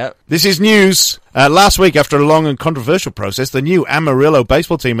continues. Yep. This is news. Last week, after a long and controversial process, the new Amarillo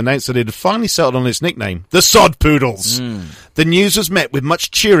baseball team announced that it had finally settled on its nickname, the Sod Poodles. The news was met with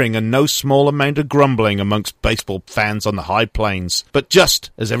much cheering and no small amount of grumbling amongst baseball fans on the high plains. But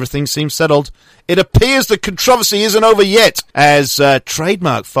just as everything seems settled, it appears the controversy isn't over yet, as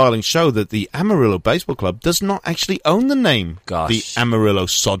trademark filings show that the Amarillo Baseball Club does not actually own the name, the Amarillo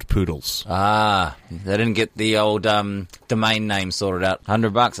Sod Poodles. Ah, they didn't get the old domain name sorted out.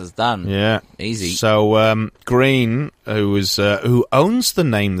 $100 is done. Yeah. Easy. So, Green, who owns the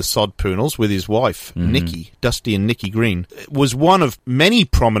name The Sod Poodles with his wife, Nikki, Dusty and Nikki Green, was one of many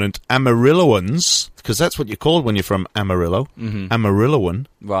prominent Amarilloans, because that's what you're called when you're from Amarillo, Amarilloan,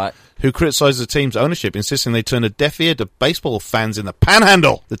 right, who criticised the team's ownership, insisting they turned a deaf ear to baseball fans in the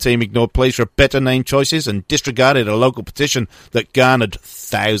Panhandle. The team ignored pleas for better name choices and disregarded a local petition that garnered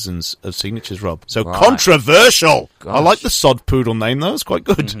thousands of signatures, Rob. So controversial! Gosh. I like the Sod Poodle name, though. It's quite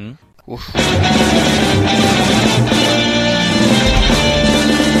good.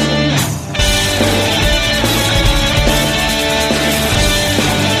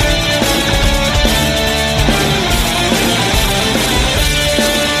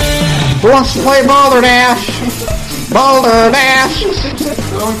 Who wants to play Balderdash? Balderdash!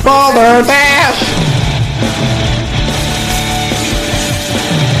 Balderdash!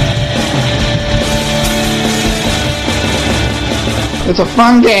 It's a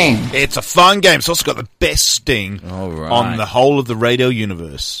fun game. It's a fun game. It's also got the best sting on the whole of the radio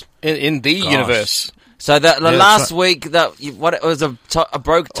universe. In the universe. So the last week it was a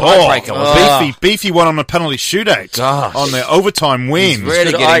broke tiebreaker. Beefy won on a penalty shootout. Gosh. On the overtime win. He's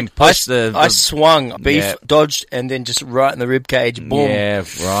really getting pushed. I swung, Beef dodged, and then just right in the rib cage. Boom. Yeah,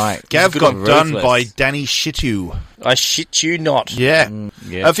 right. Gav got done by Danny Shitu. I shit you not. Yeah.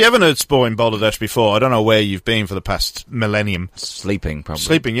 If you haven't heard Sport in Balderdash before, I don't know where you've been for the past millennium. Sleeping, probably.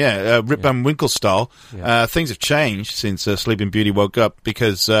 Sleeping, yeah. Rip Van Winkle style. Yeah. Things have changed since Sleeping Beauty woke up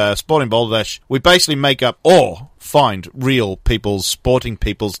because Sport in Balderdash, we basically make up, or find real people's, sporting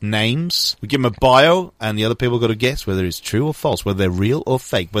people's names. We give them a bio, and the other people got to guess whether it's true or false, whether they're real or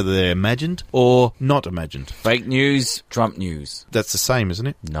fake, whether they're imagined or not imagined. Fake news, Trump news. That's the same, isn't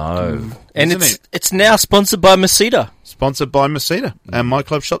it? No. And it's now sponsored by Masita. Sponsored by Masita and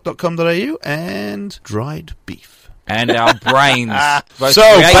myclubshop.com.au and dried beef. And our brains.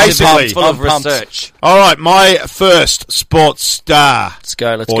 So, basically, full of research. All right, my first sports star. Let's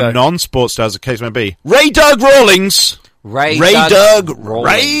go. Or non-sports stars, the case may be. Ray Doug Rawlings. Ray Doug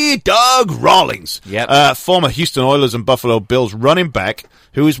Rawlings. Yep. Former Houston Oilers and Buffalo Bills running back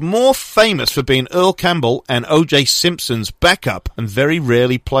who is more famous for being Earl Campbell and O.J. Simpson's backup and very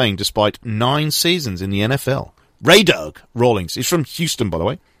rarely playing despite 9 seasons in the NFL. Ray Doug Rawlings. He's from Houston, by the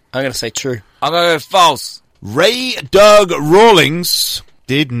way. I'm going to say true. I'm going to go false. Ray Doug Rawlings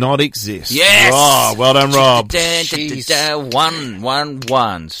did not exist. Yes! Oh, well done, Rob.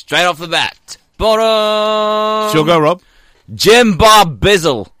 1. Straight off the bat. Bottom. Sure go, Rob. Jim Bob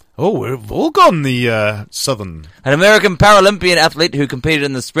Bizzle. Oh, we've all gone the southern. An American Paralympian athlete who competed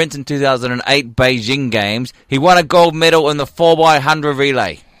in the sprint in 2008 Beijing Games. He won a gold medal in the 4x100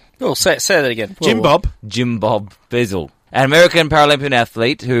 relay. Oh, say that again. Jim Bob Bizzle. An American Paralympian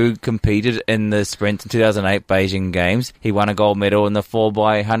athlete who competed in the sprint in 2008 Beijing Games. He won a gold medal in the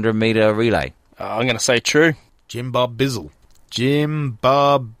 4x100 metre relay. I'm going to say true. Jim Bob Bizzle.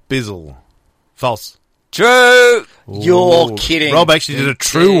 False. True! You're kidding. Rob actually did a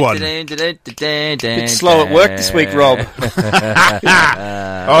true one. Bit slow at work this week, Rob. All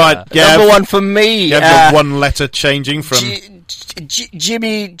right, Gav. Number one for me. Gav, one letter changing from...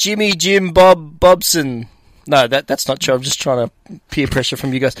 Jim Bobson. No, that's not true. I'm just trying to peer pressure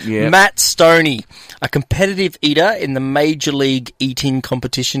from you guys. Yeah. Matt Stoney, a competitive eater in the Major League Eating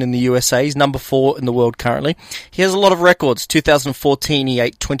competition in the USA. He's number 4 in the world currently. He has a lot of records. 2014, he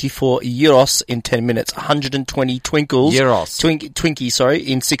ate 24 gyros in 10 minutes, 120 Twinkies,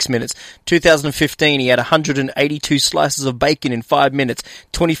 in 6 minutes. 2015, he had 182 slices of bacon in 5 minutes,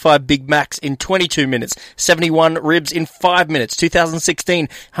 25 Big Macs in 22 minutes, 71 ribs in 5 minutes. 2016,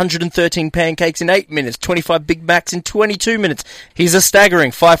 113 pancakes in 8 minutes, 25 Big Macs in 22 minutes. He's a staggering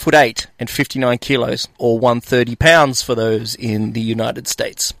 5'8" and 59 kilos, or 130 pounds for those in the United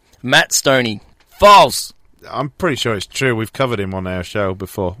States. Matt Stoney. False. I'm pretty sure it's true. We've covered him on our show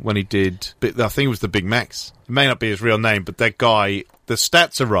before when he did, I think it was the Big Macs. It may not be his real name, but that guy, the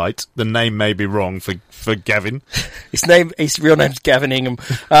stats are right. The name may be wrong for Gavin. His real name's Gavin Ingham.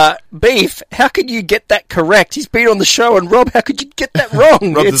 Beef, how could you get that correct? He's been on the show, and Rob, how could you get that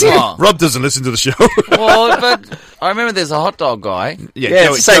wrong? Rob doesn't listen to the show. Well, but I remember there's a hot dog guy. Yeah,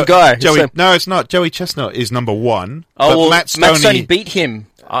 it's the same guy. No, it's not. Joey Chestnut is number 1. Oh, but well, Matt Stoney beat him.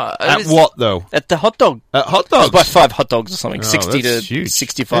 At what, though? At the hot dog. At hot dogs? It was by 5 hot dogs or something. 60 to huge.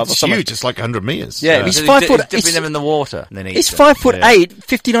 65 that's or something. Huge. It's like 100 metres. Yeah, he's 5 foot. Dipping them in the water. And then he's 5'8",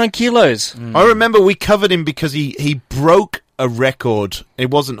 59 kilos. I remember we covered him because he broke a record.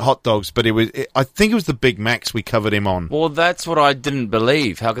 It wasn't hot dogs, but I think it was the Big Macs we covered him on. Well, that's what I didn't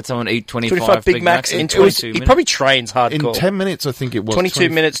believe. How could someone eat 25 Big Macs in 22 minutes? He probably trains hardcore. In 10 minutes, I think it was.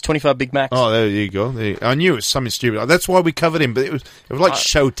 22 minutes, 25 Big Macs. Oh, there you go. I knew it was something stupid. That's why we covered him, but it was like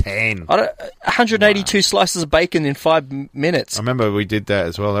show 10. 182 slices of bacon in 5 minutes. I remember we did that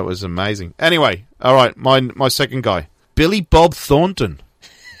as well. That was amazing. Anyway, all right, my second guy. Billy Bob Thornton.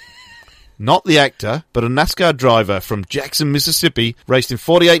 Not the actor, but a NASCAR driver from Jackson, Mississippi, raced in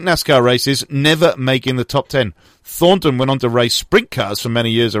 48 NASCAR races, never making the top 10. Thornton went on to race sprint cars for many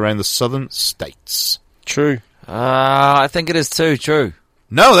years around the southern states. True. I think it is too true.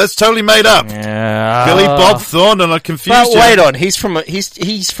 No, that's totally made up. Yeah. Billy Bob Thornton, I confused you. Wait on, he's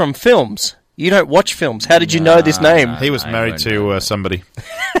from films. You don't watch films. How did you know this name? He was married to somebody.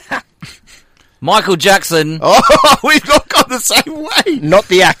 Michael Jackson. Oh, we've not gone the same way. Not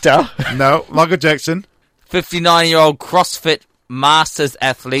the actor. No, Michael Jackson. 59-year-old CrossFit Masters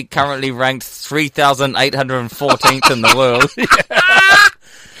athlete, currently ranked 3,814th in the world.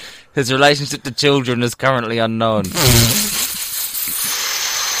 His relationship to children is currently unknown.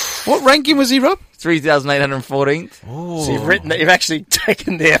 What ranking was he, Rob? 3,814th. Oh. So you've actually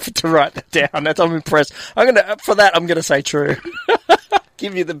taken the effort to write that down. I'm impressed. I'm gonna say true.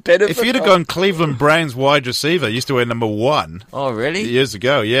 Give you the benefit. If you'd have gone Cleveland Browns wide receiver, he used to wear number 1. Oh, really? Years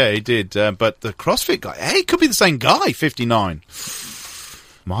ago, yeah, he did. But the CrossFit guy, hey, it could be the same guy, 59.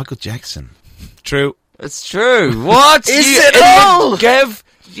 Michael Jackson. True. It's true. What? Is it all? Gav,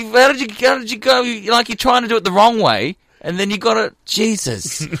 how did you go? Like you're trying to do it the wrong way. And then you got it.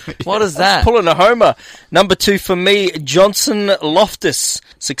 Jesus. What is that? Pulling a homer. Number 2 for me, Johnson Loftus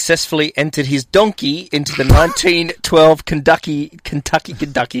successfully entered his donkey into the 1912 Kentucky,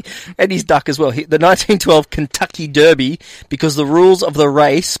 and his duck as well. The 1912 Kentucky Derby, because the rules of the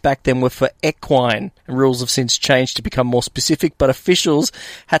race back then were for equine. And rules have since changed to become more specific, but officials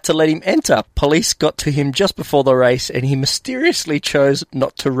had to let him enter. Police got to him just before the race, and he mysteriously chose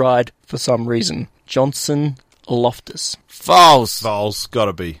not to ride for some reason. Johnson Loftus. False. False.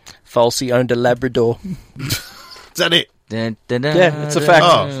 Gotta be. False. He owned a Labrador. Is that it? Yeah, it's a fact.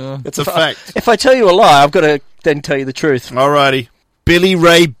 Oh, it's a fact. If I tell you a lie, I've got to then tell you the truth. Alrighty. Billy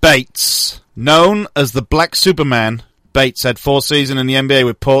Ray Bates. Known as the Black Superman, Bates had 4 seasons in the NBA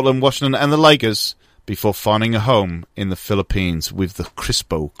with Portland, Washington and the Lakers before finding a home in the Philippines with the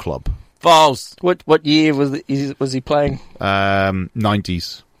Crispo Club. False. What year was he playing?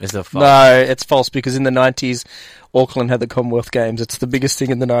 90s. Is it false? No, it's false because in the 90s, Auckland had the Commonwealth Games. It's the biggest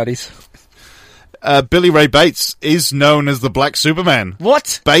thing in the 90s. Billy Ray Bates is known as the Black Superman.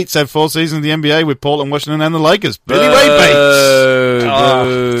 What? Bates had 4 seasons in the NBA with Portland, Washington and the Lakers. Billy Ray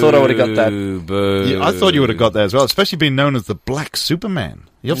Bates. Thought I would have got that. Yeah, I thought you would have got that as well, especially being known as the Black Superman.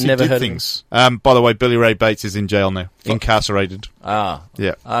 He obviously Never did heard things. By the way, Billy Ray Bates is in jail now. Incarcerated. Ah.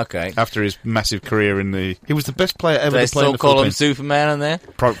 Yeah. Okay. After his massive career in the... He was the best player ever They to play in still the call him Philippines. Superman in there?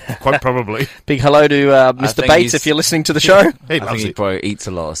 Quite probably. Big hello to Mr. Bates if you're listening to the show. He I loves think he it. probably eats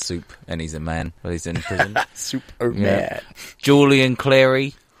a lot of soup, and he's a man, but he's in prison. Superman. Yeah. Julian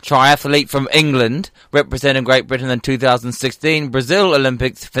Clary, triathlete from England, representing Great Britain in 2016 Brazil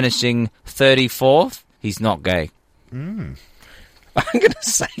Olympics, finishing 34th. He's not gay. I'm going to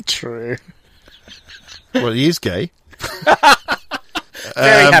say true. Well, he is gay.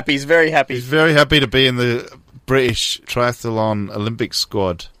 Very happy. He's very happy. He's very happy to be in the British Triathlon Olympic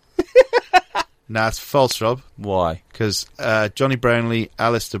squad. Nah, it's false, Rob. Why? Because Johnny Brownlee,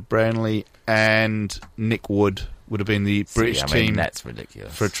 Alistair Brownlee, and Nick Wood would have been the British team. That's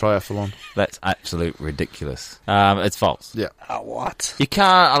ridiculous. For a triathlon. That's absolute ridiculous. It's false. Yeah. What? You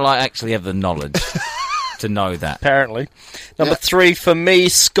can't actually have the knowledge to know that. Apparently. Number 3 for me,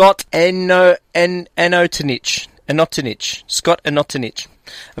 Scott Enotinich. Scott Enotinich.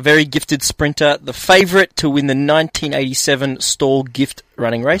 A very gifted sprinter, the favourite to win the 1987 Stall Gift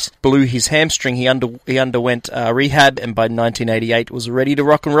running race. Blew his hamstring. He underwent rehab, and by 1988 was ready to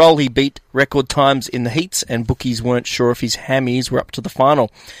rock and roll. He beat record times in the heats, and bookies weren't sure if his hammies were up to the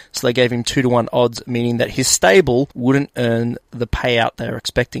final. So they gave him 2-1 odds, meaning that his stable wouldn't earn the payout they were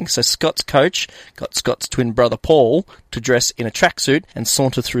expecting. So Scott's coach got Scott's twin brother Paul to dress in a tracksuit and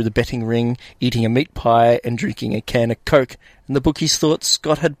saunter through the betting ring, eating a meat pie and drinking a can of Coke. And the bookies thought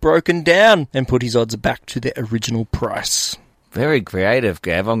Scott had broken down and put his odds back to their original price. Very creative,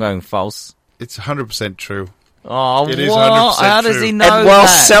 Gav. I'm going false. It's 100% true. Oh, it is 100% How does he know And while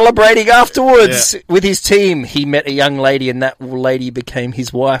that? celebrating afterwards with his team, he met a young lady, and that lady became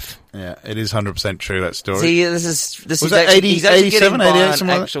his wife. Yeah, it is 100% true, that story. See, this is Was is that actually, 80, he's actually 87, getting by 88, on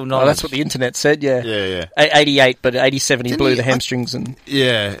something like actual Oh, knowledge. that's what the internet said, yeah. Yeah. 88, but 87 he Didn't blew he- the hamstrings and...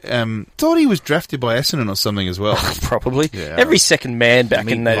 Yeah, thought he was drafted by Essendon or something as well. Probably. Yeah. Every second man back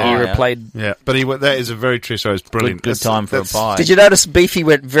in that era played... Yeah, but that is a very true story. It's brilliant. Good time for a pie. Did you notice Beefy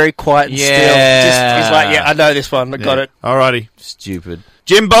went very quiet and still? He's like, yeah, I know this one. I got it. Alrighty. Stupid.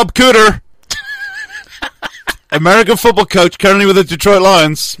 Jim Bob Cooter. American football coach, currently with the Detroit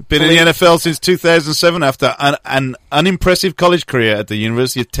Lions. Been in the NFL since 2007 after an unimpressive college career at the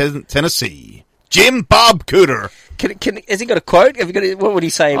University of Tennessee. Jim Bob Cooter. Has he got a quote? Have you got? What would he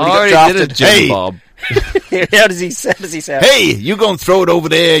say when he got already drafted? did a Jim Bob. How does he sound? Hey, you gonna throw it over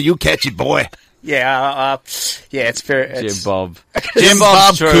there? You catch it, boy. Yeah, it's fair. Jim Bob. Jim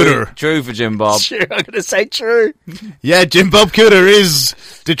Bob's Bob true. Cooter. True for Jim Bob. True, I'm going to say true. Yeah, Jim Bob Cooter is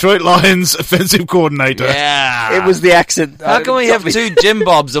Detroit Lions offensive coordinator. Yeah. It was the accent. How can we have 2 Jim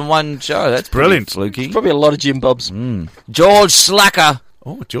Bobs in one show? That's brilliant. Fluky. Probably a lot of Jim Bobs. George Slacker.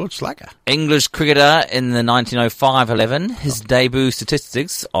 Oh, George Slacker. English cricketer in the 1905-11. His debut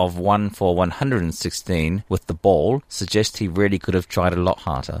statistics of 1 for 116 with the ball suggest he really could have tried a lot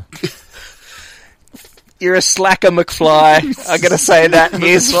harder. You're a slacker, McFly. I'm going to say that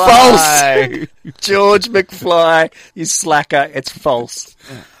is false. George McFly is slacker. It's false.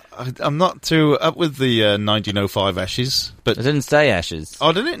 I'm not too up with the 1905 Ashes, but I didn't say Ashes.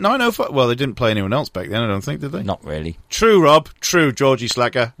 Oh, did it? 905. Well, they didn't play anyone else back then. I don't think, did they? Not really. True, Rob. True, Georgie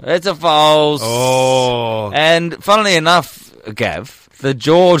Slacker. It's a false. Oh, And funnily enough, Gav, the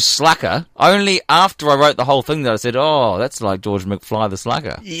George Slacker. Only after I wrote the whole thing that I said, oh, that's like George McFly the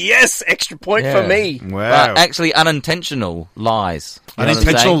Slacker. Yes, extra point for me. Wow. But actually unintentional lies.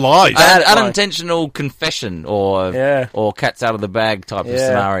 Unintentional lies? Unintentional confession or cat's out of the bag type of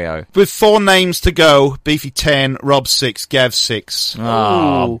scenario. With 4 names to go, Beefy 10, Rob 6, Gav 6.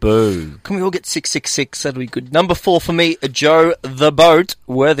 Oh, boo. Can we all get 666? That'd be good. Number 4 for me, Joe the Boat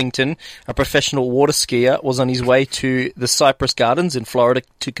Worthington, a professional water skier, was on his way to the Cypress Gardens in Florida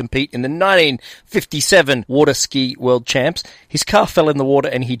to compete in the 1957 Water Ski World Champs. His car fell in the water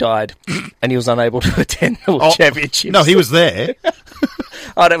and he died, and he was unable to attend the championships. No, he was there.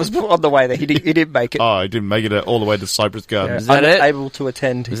 Oh, that was on the way there. He didn't make it. Oh, he didn't make it all the way to Cypress Gardens. Is that it? Unable to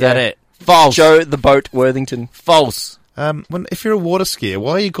attend. Is that it? False. Joe the Boat Worthington. False. If you're a water skier,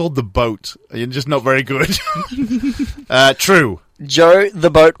 why are you called the Boat? You're just not very good. True. Joe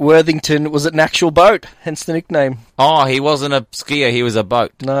the Boat Worthington was an actual boat, hence the nickname. Oh, he wasn't a skier, he was a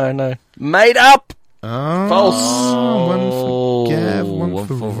boat. No. Made up! Oh, false. 1 for Gav, 1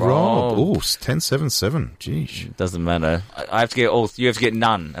 for Rob. Oh, 10-7-7. Jeez. Doesn't matter. I have to get all. You have to get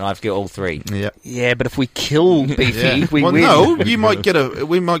none, and I have to get all 3. Yeah. Yeah, but if we kill Beefy, we win. No, we might get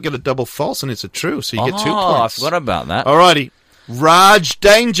a double false, and it's a true, so you get 2 points. I forgot about that. Alrighty. Raj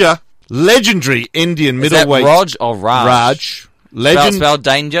Danger, legendary Indian middleweight. Is that Raj or Raj? Raj. Legend. Spell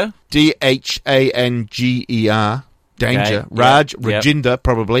danger? Danger. Danger. Okay. Raj, Rajinder,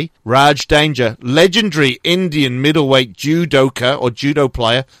 probably. Raj Danger, legendary Indian middleweight judoka or judo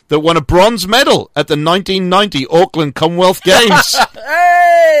player that won a bronze medal at the 1990 Auckland Commonwealth Games.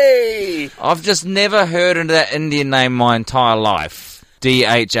 Hey! I've just never heard of that Indian name my entire life.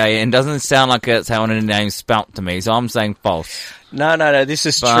 DHAN doesn't sound like that's how an Indian name's spelt to me, so I'm saying false. No, this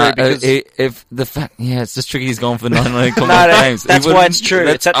is true. Because if the fact, it's just tricky he's gone for the 1990 Commonwealth Games. That's why it's true.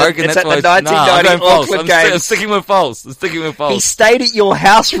 It's at the 1990 Auckland Games. I'm sticking with false. He stayed at your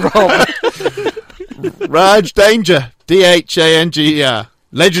house, Rob. Raj Danger, Danger,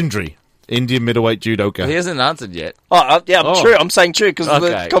 legendary Indian middleweight judoka. He hasn't answered yet. True. I'm saying true because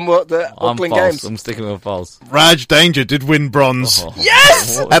the Auckland Games. I'm sticking with false. Raj Danger did win bronze.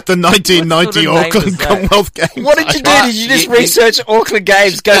 Yes! At the 1990 Auckland Commonwealth Games. What did you do? Did you just research Auckland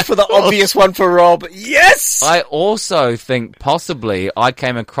Games, go for the obvious one for Rob? Yes! I also think possibly I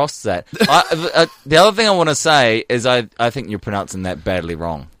came across that. The other thing I want to say is I think you're pronouncing that badly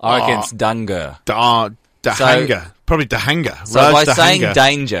wrong. I reckon it's Dunga. Dahanga. Probably Dahanga. So by saying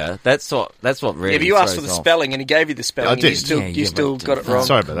danger, that's what really. Yeah, but you asked for the spelling, and he gave you the spelling. I did. You still got it wrong.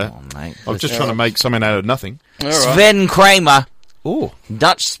 Sorry about that. Mate. I was just trying to make something out of nothing. Right. Sven Kramer, Ooh.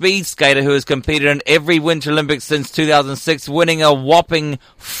 Dutch speed skater who has competed in every Winter Olympics since 2006, winning a whopping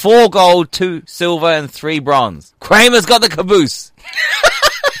 4 gold, 2 silver, and 3 bronze. Kramer's got the caboose.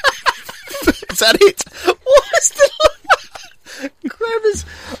 Is that it? What is the? Kramer's.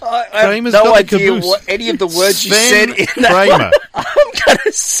 I have no idea what any of the words you said in that. I'm going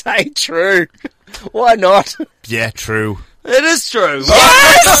to say true. Why not? Yeah, true. It is true.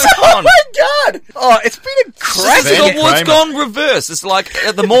 Yes! Oh my god! Oh, it's been a crazy. It's gone reverse. It's like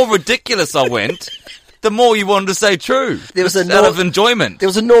the more ridiculous I went, the more you wanted to say true. There was out of enjoyment. There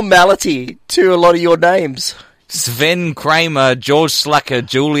was a normality to a lot of your names. Sven Kramer, George Slacker,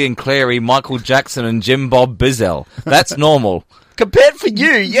 Julian Clary, Michael Jackson, and Jim Bob Bizzell. That's normal. Compared for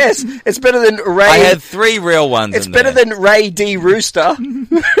you, yes. It's better than Ray. I had 3 real ones. It's better than Ray D. Rooster.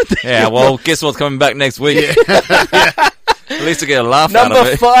 Yeah, well, guess what's coming back next week? At least I get a laugh out of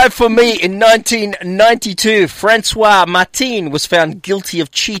Number it. 5 for me in 1992, Francois Martin was found guilty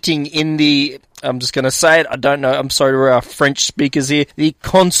of cheating in the. I'm just going to say it. I don't know. I'm sorry to our French speakers here. The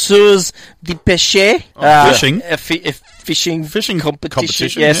Concours de Pêche. Fishing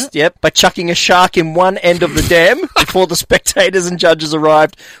competition. Yes, yep. By chucking a shark in one end of the dam before the spectators and judges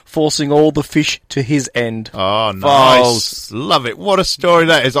arrived, forcing all the fish to his end. Oh, nice. False. Love it. What a story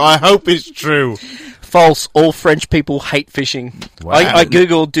that is. I hope it's true. False. All French people hate fishing. Wow. I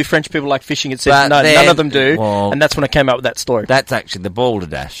googled, do French people like fishing? It said no, none of them do. Well, and that's when I came up with that story. That's actually the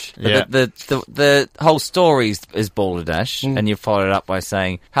balderdash. Yeah. The whole story is balderdash, and you followed it up by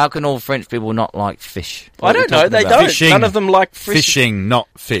saying, how can all French people not like fish? I don't know. They don't. Fishing. None of them like fish. Fishing, not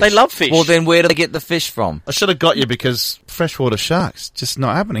fish. They love fish. Well, then where do they get the fish from? I should have got you because freshwater sharks. Just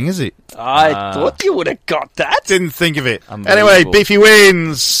not happening, is it? I thought you would have got that. Didn't think of it. Anyway, Beefy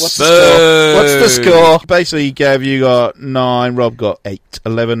wins. What's the score? Basically, Gav, you got 9. Rob got 8.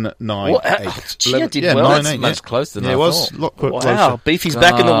 11, 9, 8. Gee, 11, I did well. 9, That's 8, much closer than I it was. thought. Lot closer. Wow, Beefy's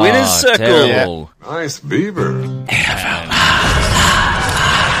back in the winner's circle. Terrible. Yeah. Nice beaver.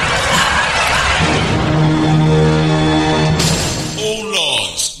 Oh,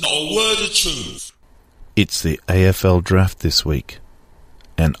 Lord, no word of truth. It's the AFL draft this week.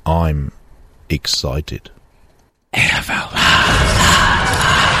 and I'm excited. AFL.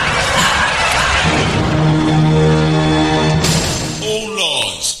 All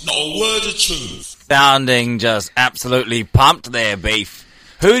lies, not a word of truth. Sounding just absolutely pumped there, Beef.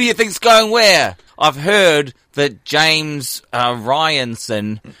 Who do you think's going where? I've heard that James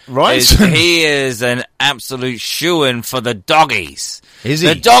Ryanson is an absolute shoo-in for the Doggies. Is he?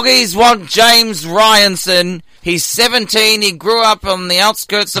 The Doggies want James Ryanson. He's 17. He grew up on the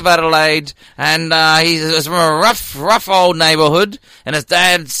outskirts of Adelaide, and he's from a rough old neighbourhood. And his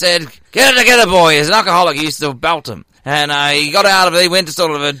dad said, "Get it together, boy." He's an alcoholic. He used to belt him. And he got out of it. He went to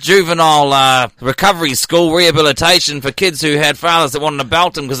sort of a juvenile recovery school, rehabilitation for kids who had fathers that wanted to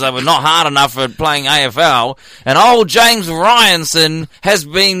belt them because they were not hard enough for playing AFL. And old James Ryanson has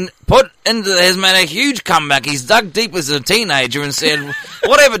been has made a huge comeback. He's dug deep as a teenager and said,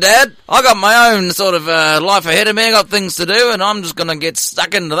 "Whatever, Dad. I got my own sort of life ahead of me. I got things to do, and I'm just going to get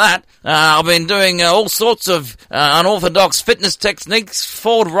stuck into that. I've been doing all sorts of unorthodox fitness techniques,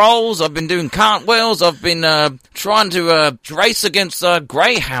 forward rolls. I've been doing cartwheels. I've been trying to race against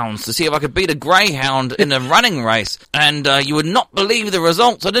greyhounds to see if I could beat a greyhound in a running race. And you would not believe the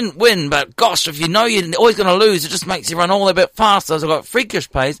results. I didn't win, but gosh, if you know you're always going to lose, it just makes you run all a bit faster. So I've got freakish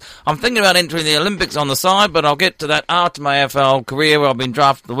pace. I'm thinking about entering the Olympics on the side, but I'll get to that after my AFL career where I've been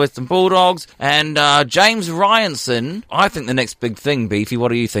drafted to the Western Bulldogs." And James Ryanson, I think the next big thing, Beefy. What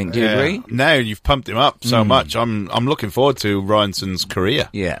do you think? Do you agree? Now you've pumped him up so much. I'm looking forward to Ryanson's career.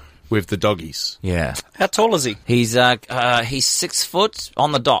 Yeah. With the Doggies. Yeah. How tall is he? He's 6 foot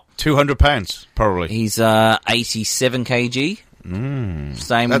on the dot. 200 pounds, probably. He's 87 kg.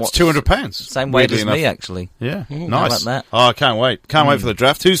 That's 200 pounds. Same weight as me, actually. Yeah, nice. How about that? Oh, I can't wait. Can't wait for the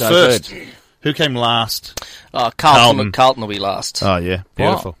draft. Who's first? Good. Who came last? Carlton will be last. Oh, yeah.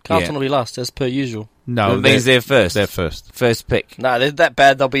 Beautiful. Carlton will be last, as per usual. No, it means they're first. They're first. First pick. No, they're that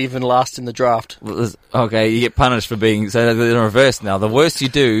bad they'll be even last in the draft. Okay, you get punished for being... So they're in reverse now. The worse you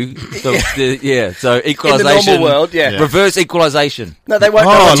do... So equalisation... In the normal world, yeah. Reverse equalisation. No, they won't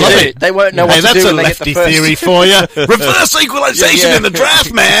know what to do. They won't know what to do when they get the first. That's a lefty theory for you. Reverse equalisation in the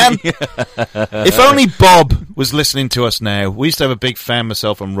draft, man! If only Bob was listening to us now. We used to have a big fan,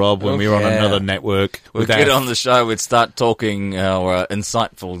 myself and Rob, when we were on another network. We'd get on the show, we'd start talking our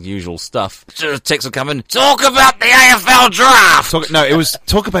insightful, usual stuff. Texts would come in, talk about the AFL draft! It was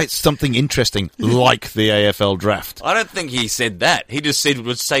talk about something interesting, like the AFL draft. I don't think he said that. He just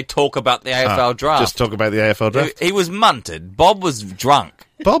would say talk about the AFL draft. Just talk about the AFL draft? He was munted. Bob was drunk.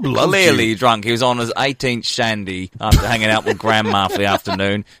 Bob loved clearly drunk. He was on his 18th shandy after hanging out with Grandma for the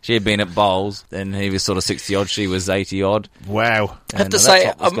afternoon. She had been at bowls, and he was sort of 60-odd. She was 80-odd. Wow. I have to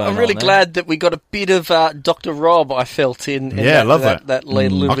say, I'm really glad that we got a bit of Dr. Rob, I felt, in I love that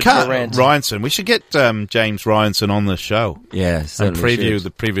little bit of a rant. Ryanson. We should get James Ryanson on the show. Yeah, and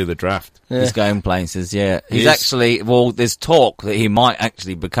preview the draft. Yeah. His game places, yeah. He's actually, there's talk that he might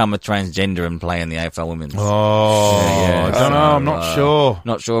actually become a transgender and play in the AFL Women's. Oh, I don't know. I'm not sure.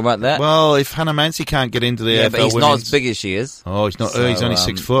 Not sure about that. Well, if Hannah Mancy can't get into the AFL but he's Women's... not as big as she is. Oh, he's not. He's only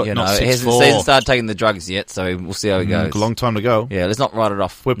 6 foot, not 6'4". He hasn't started taking the drugs yet, so we'll see how he goes. A long time to go. Yeah, let's not write it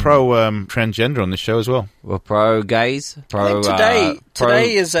off. We're pro transgender on this show as well. We're pro gays. Today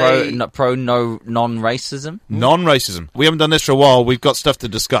is pro non-racism. Non-racism. We haven't done this for a while. We've got stuff to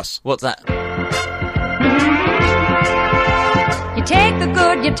discuss. What's that? You take the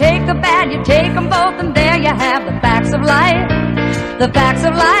good, you take the bad, you take them both, and there you have the facts of life. The facts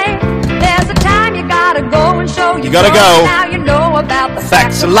of life. There's a time you gotta go and show you gotta go. Now you know about the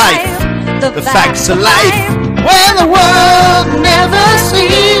facts of life. The facts of life. Where the world never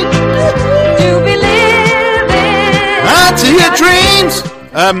seems to be living out to your dreams.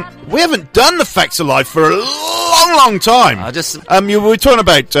 We haven't done the facts of life for a long time. You were talking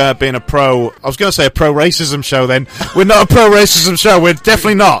about being a pro. I was going to say a pro racism show. Then we're not a pro racism show. We're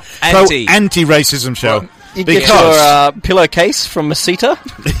definitely not anti racism show. Well, you get your pillowcase from Masita,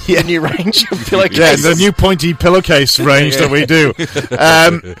 the new range of pillowcases. Yeah, the new pointy pillowcase range that we do.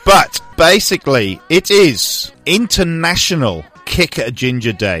 But basically, it is International Kick a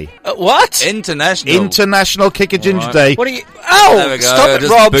Ginger Day. What? International Kick a Ginger Day. What are you... Oh! There we go. Stop it,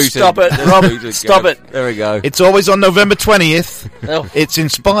 Rob. Stop it. Rob, stop it. There we go. It's always on November 20th. Oh. It's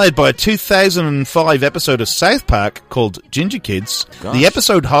inspired by a 2005 episode of South Park called Ginger Kids. Gosh. The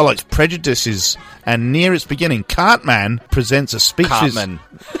episode highlights prejudices, and near its beginning, Cartman presents a speechless...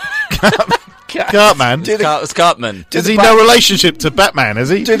 Cartman. Cartman. Is he no relationship to Batman, is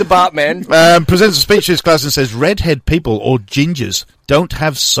he? Do the Batman. Presents a speech to his class and says, redhead people, or gingers, don't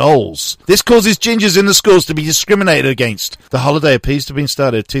have souls. This causes gingers in the schools to be discriminated against. The holiday appears to have been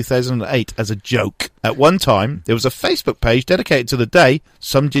started in 2008 as a joke. At one time, there was a Facebook page dedicated to the day.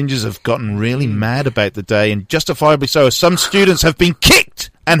 Some gingers have gotten really mad about the day, and justifiably so, as some students have been kicked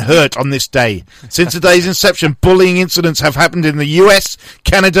and hurt on this day. Since the day's inception, bullying incidents have happened in the US,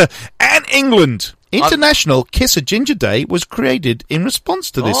 Canada, and England. International Kiss a Ginger Day was created in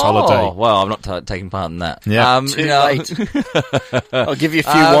response to this holiday. Well, I'm not taking part in that. Yeah. Too late. I'll give you a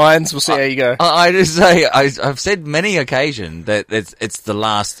few wines. We'll see how you go. I just say, I've said many occasions that it's the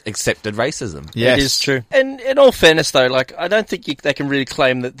last accepted racism. Yes. It is true. And in all fairness, though, like I don't think they can really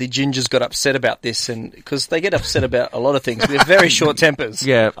claim that the gingers got upset about this, and because they get upset about a lot of things. We have very short tempers.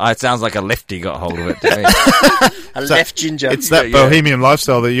 Yeah, it sounds like a lefty got hold of it to me. A left ginger. It's that bohemian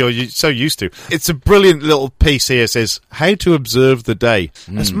lifestyle that you're so used to. It's a brilliant little piece here. Says how to observe the day.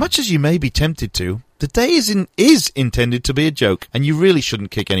 As much as you may be tempted to, the day is intended to be a joke, and you really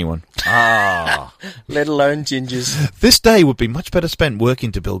shouldn't kick anyone. Let alone gingers. This day would be much better spent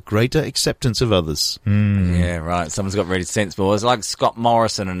working to build greater acceptance of others. Yeah, right. Someone's got really sensible. It's like Scott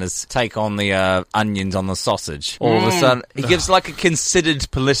Morrison and his take on the onions on the sausage. All of a sudden, he gives like a considered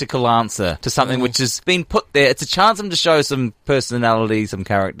political answer to something which has been put there. It's a chance for him to show some personality, some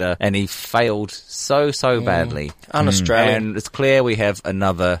character, and he failed so badly. Un-Australian. And it's clear we have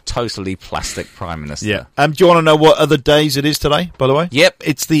another totally plastic Prime Minister. Yeah. Do you want to know what other days it is today, by the way? Yep.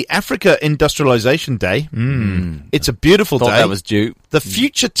 It's the Africa Industrialization Day. It's a beautiful day. Thought that was due. The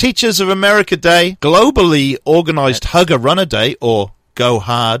Future Teachers of America Day. Globally organized Hug a Runner Day, or Go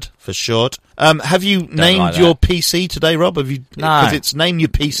Hard for short. Have you named your PC today, Rob? Have you? No. Because it's Name Your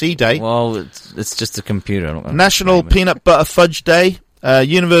PC Day. Well, it's just a computer. National Peanut Butter Fudge Day.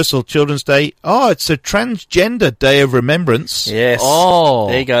 Universal Children's Day. Oh, it's a Transgender Day of Remembrance. Yes. Oh,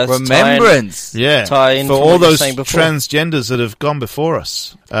 there you go. Remembrance. Yeah. For all those transgenders that have gone before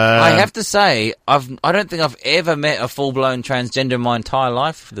us. I have to say, I don't think I've ever met a full-blown transgender in my entire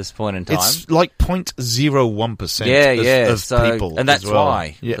life at this point in time. It's like 0.01% of people. And that's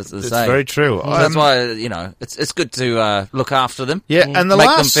why. Yeah, it's very true. That's why, it's good to look after them. Yeah, and make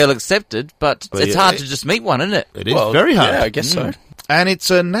them feel accepted, but it's hard to just meet one, isn't it? It is very hard. Yeah, I guess so. And it's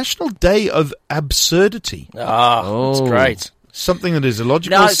a National Day of Absurdity. That's great. Something that is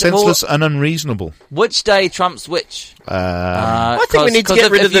illogical, senseless, and unreasonable. Which day trumps which? I think we need to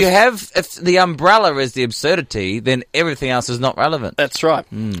get rid of if the umbrella is the absurdity, then everything else is not relevant. That's right.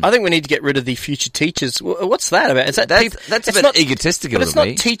 I think we need to get rid of the future teachers. What's that about? Is that's a bit egotistical but it's of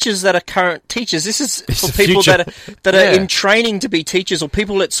me. not teachers that are current teachers. This is for people that are in training to be teachers, or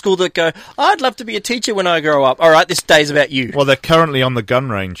people at school that go, I'd love to be a teacher when I grow up. All right, this day's about you. Well, they're currently on the gun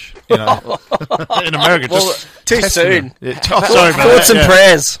range, in America. Too soon. Sorry, thoughts and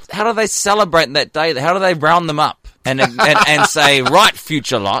prayers. How do they celebrate that day? How do they round them up and say, right,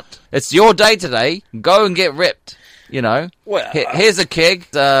 future lot, it's your day today. Go and get ripped. Well, here's a keg.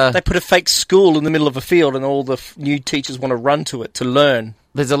 They put a fake school in the middle of a field, and all the new teachers want to run to it to learn.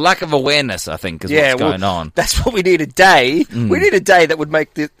 There's a lack of awareness, I think, is what's going on. That's what we need a day. We need a day that would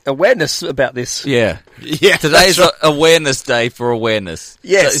make the awareness about this. Yeah. Today's awareness day for awareness.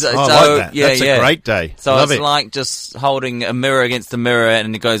 Yes. I like that. That's a great day. So it's like just holding a mirror against a mirror,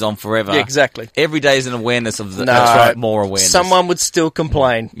 and it goes on forever. Yeah, exactly. Every day is an awareness of more awareness. Someone would still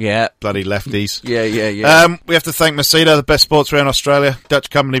complain. Yeah. Bloody lefties. Yeah. We have to thank Masita, the best sportswear in Australia. Dutch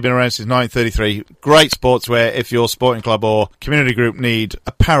company, been around since 1933. Great sportswear. If your sporting club or community group need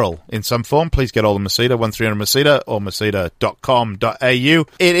apparel in some form, please get all the Masita, 1300 Masita or masita.com.au.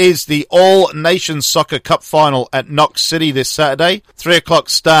 It is the All Nations Soccer Cup final at Knox City this Saturday. 3:00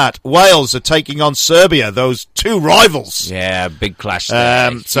 start. Wales are taking on Serbia, those two rivals. Yeah, big clash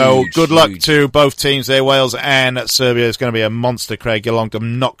there. So good luck to both teams there, Wales and Serbia. It's going to be a monster, Craig. Get along to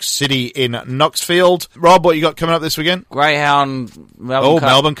Knox City in Knoxfield. Rob, what you got coming up this weekend? Greyhound Melbourne Cup.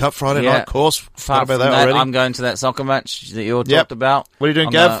 Melbourne Cup Friday night, of course. Forgot about that already. I'm going to that soccer match that you all talked about. What are you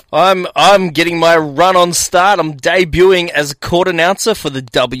doing, Gav? I'm getting my run on start. I'm debuting as a court announcer for the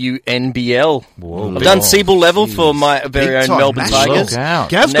WNBL. Whoa, I've done Seabull level for my very own Melbourne Tigers.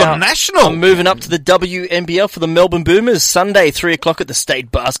 Gav's got national. I'm moving up to the WNBL for the Melbourne Boomers Sunday, 3:00 at the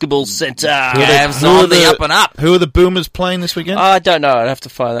State Basketball Centre. Gav's on the up and up. Who are the Boomers playing this weekend? I don't know. I'd have to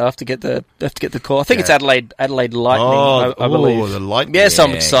find. I have to get the call. I think it's Adelaide Lightning. I believe. The Lightning. Yes,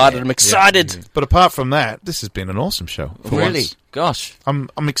 I'm excited. I'm excited. Yeah. But apart from that, this has been an awesome show. Really? Once. Gosh, I'm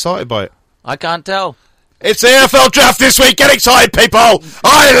excited by it. I can't tell. It's the AFL draft this week. Get excited, people!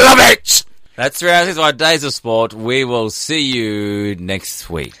 I love it. That's 3 hours. Days of Sport. We will see you next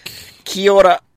week. Kia ora.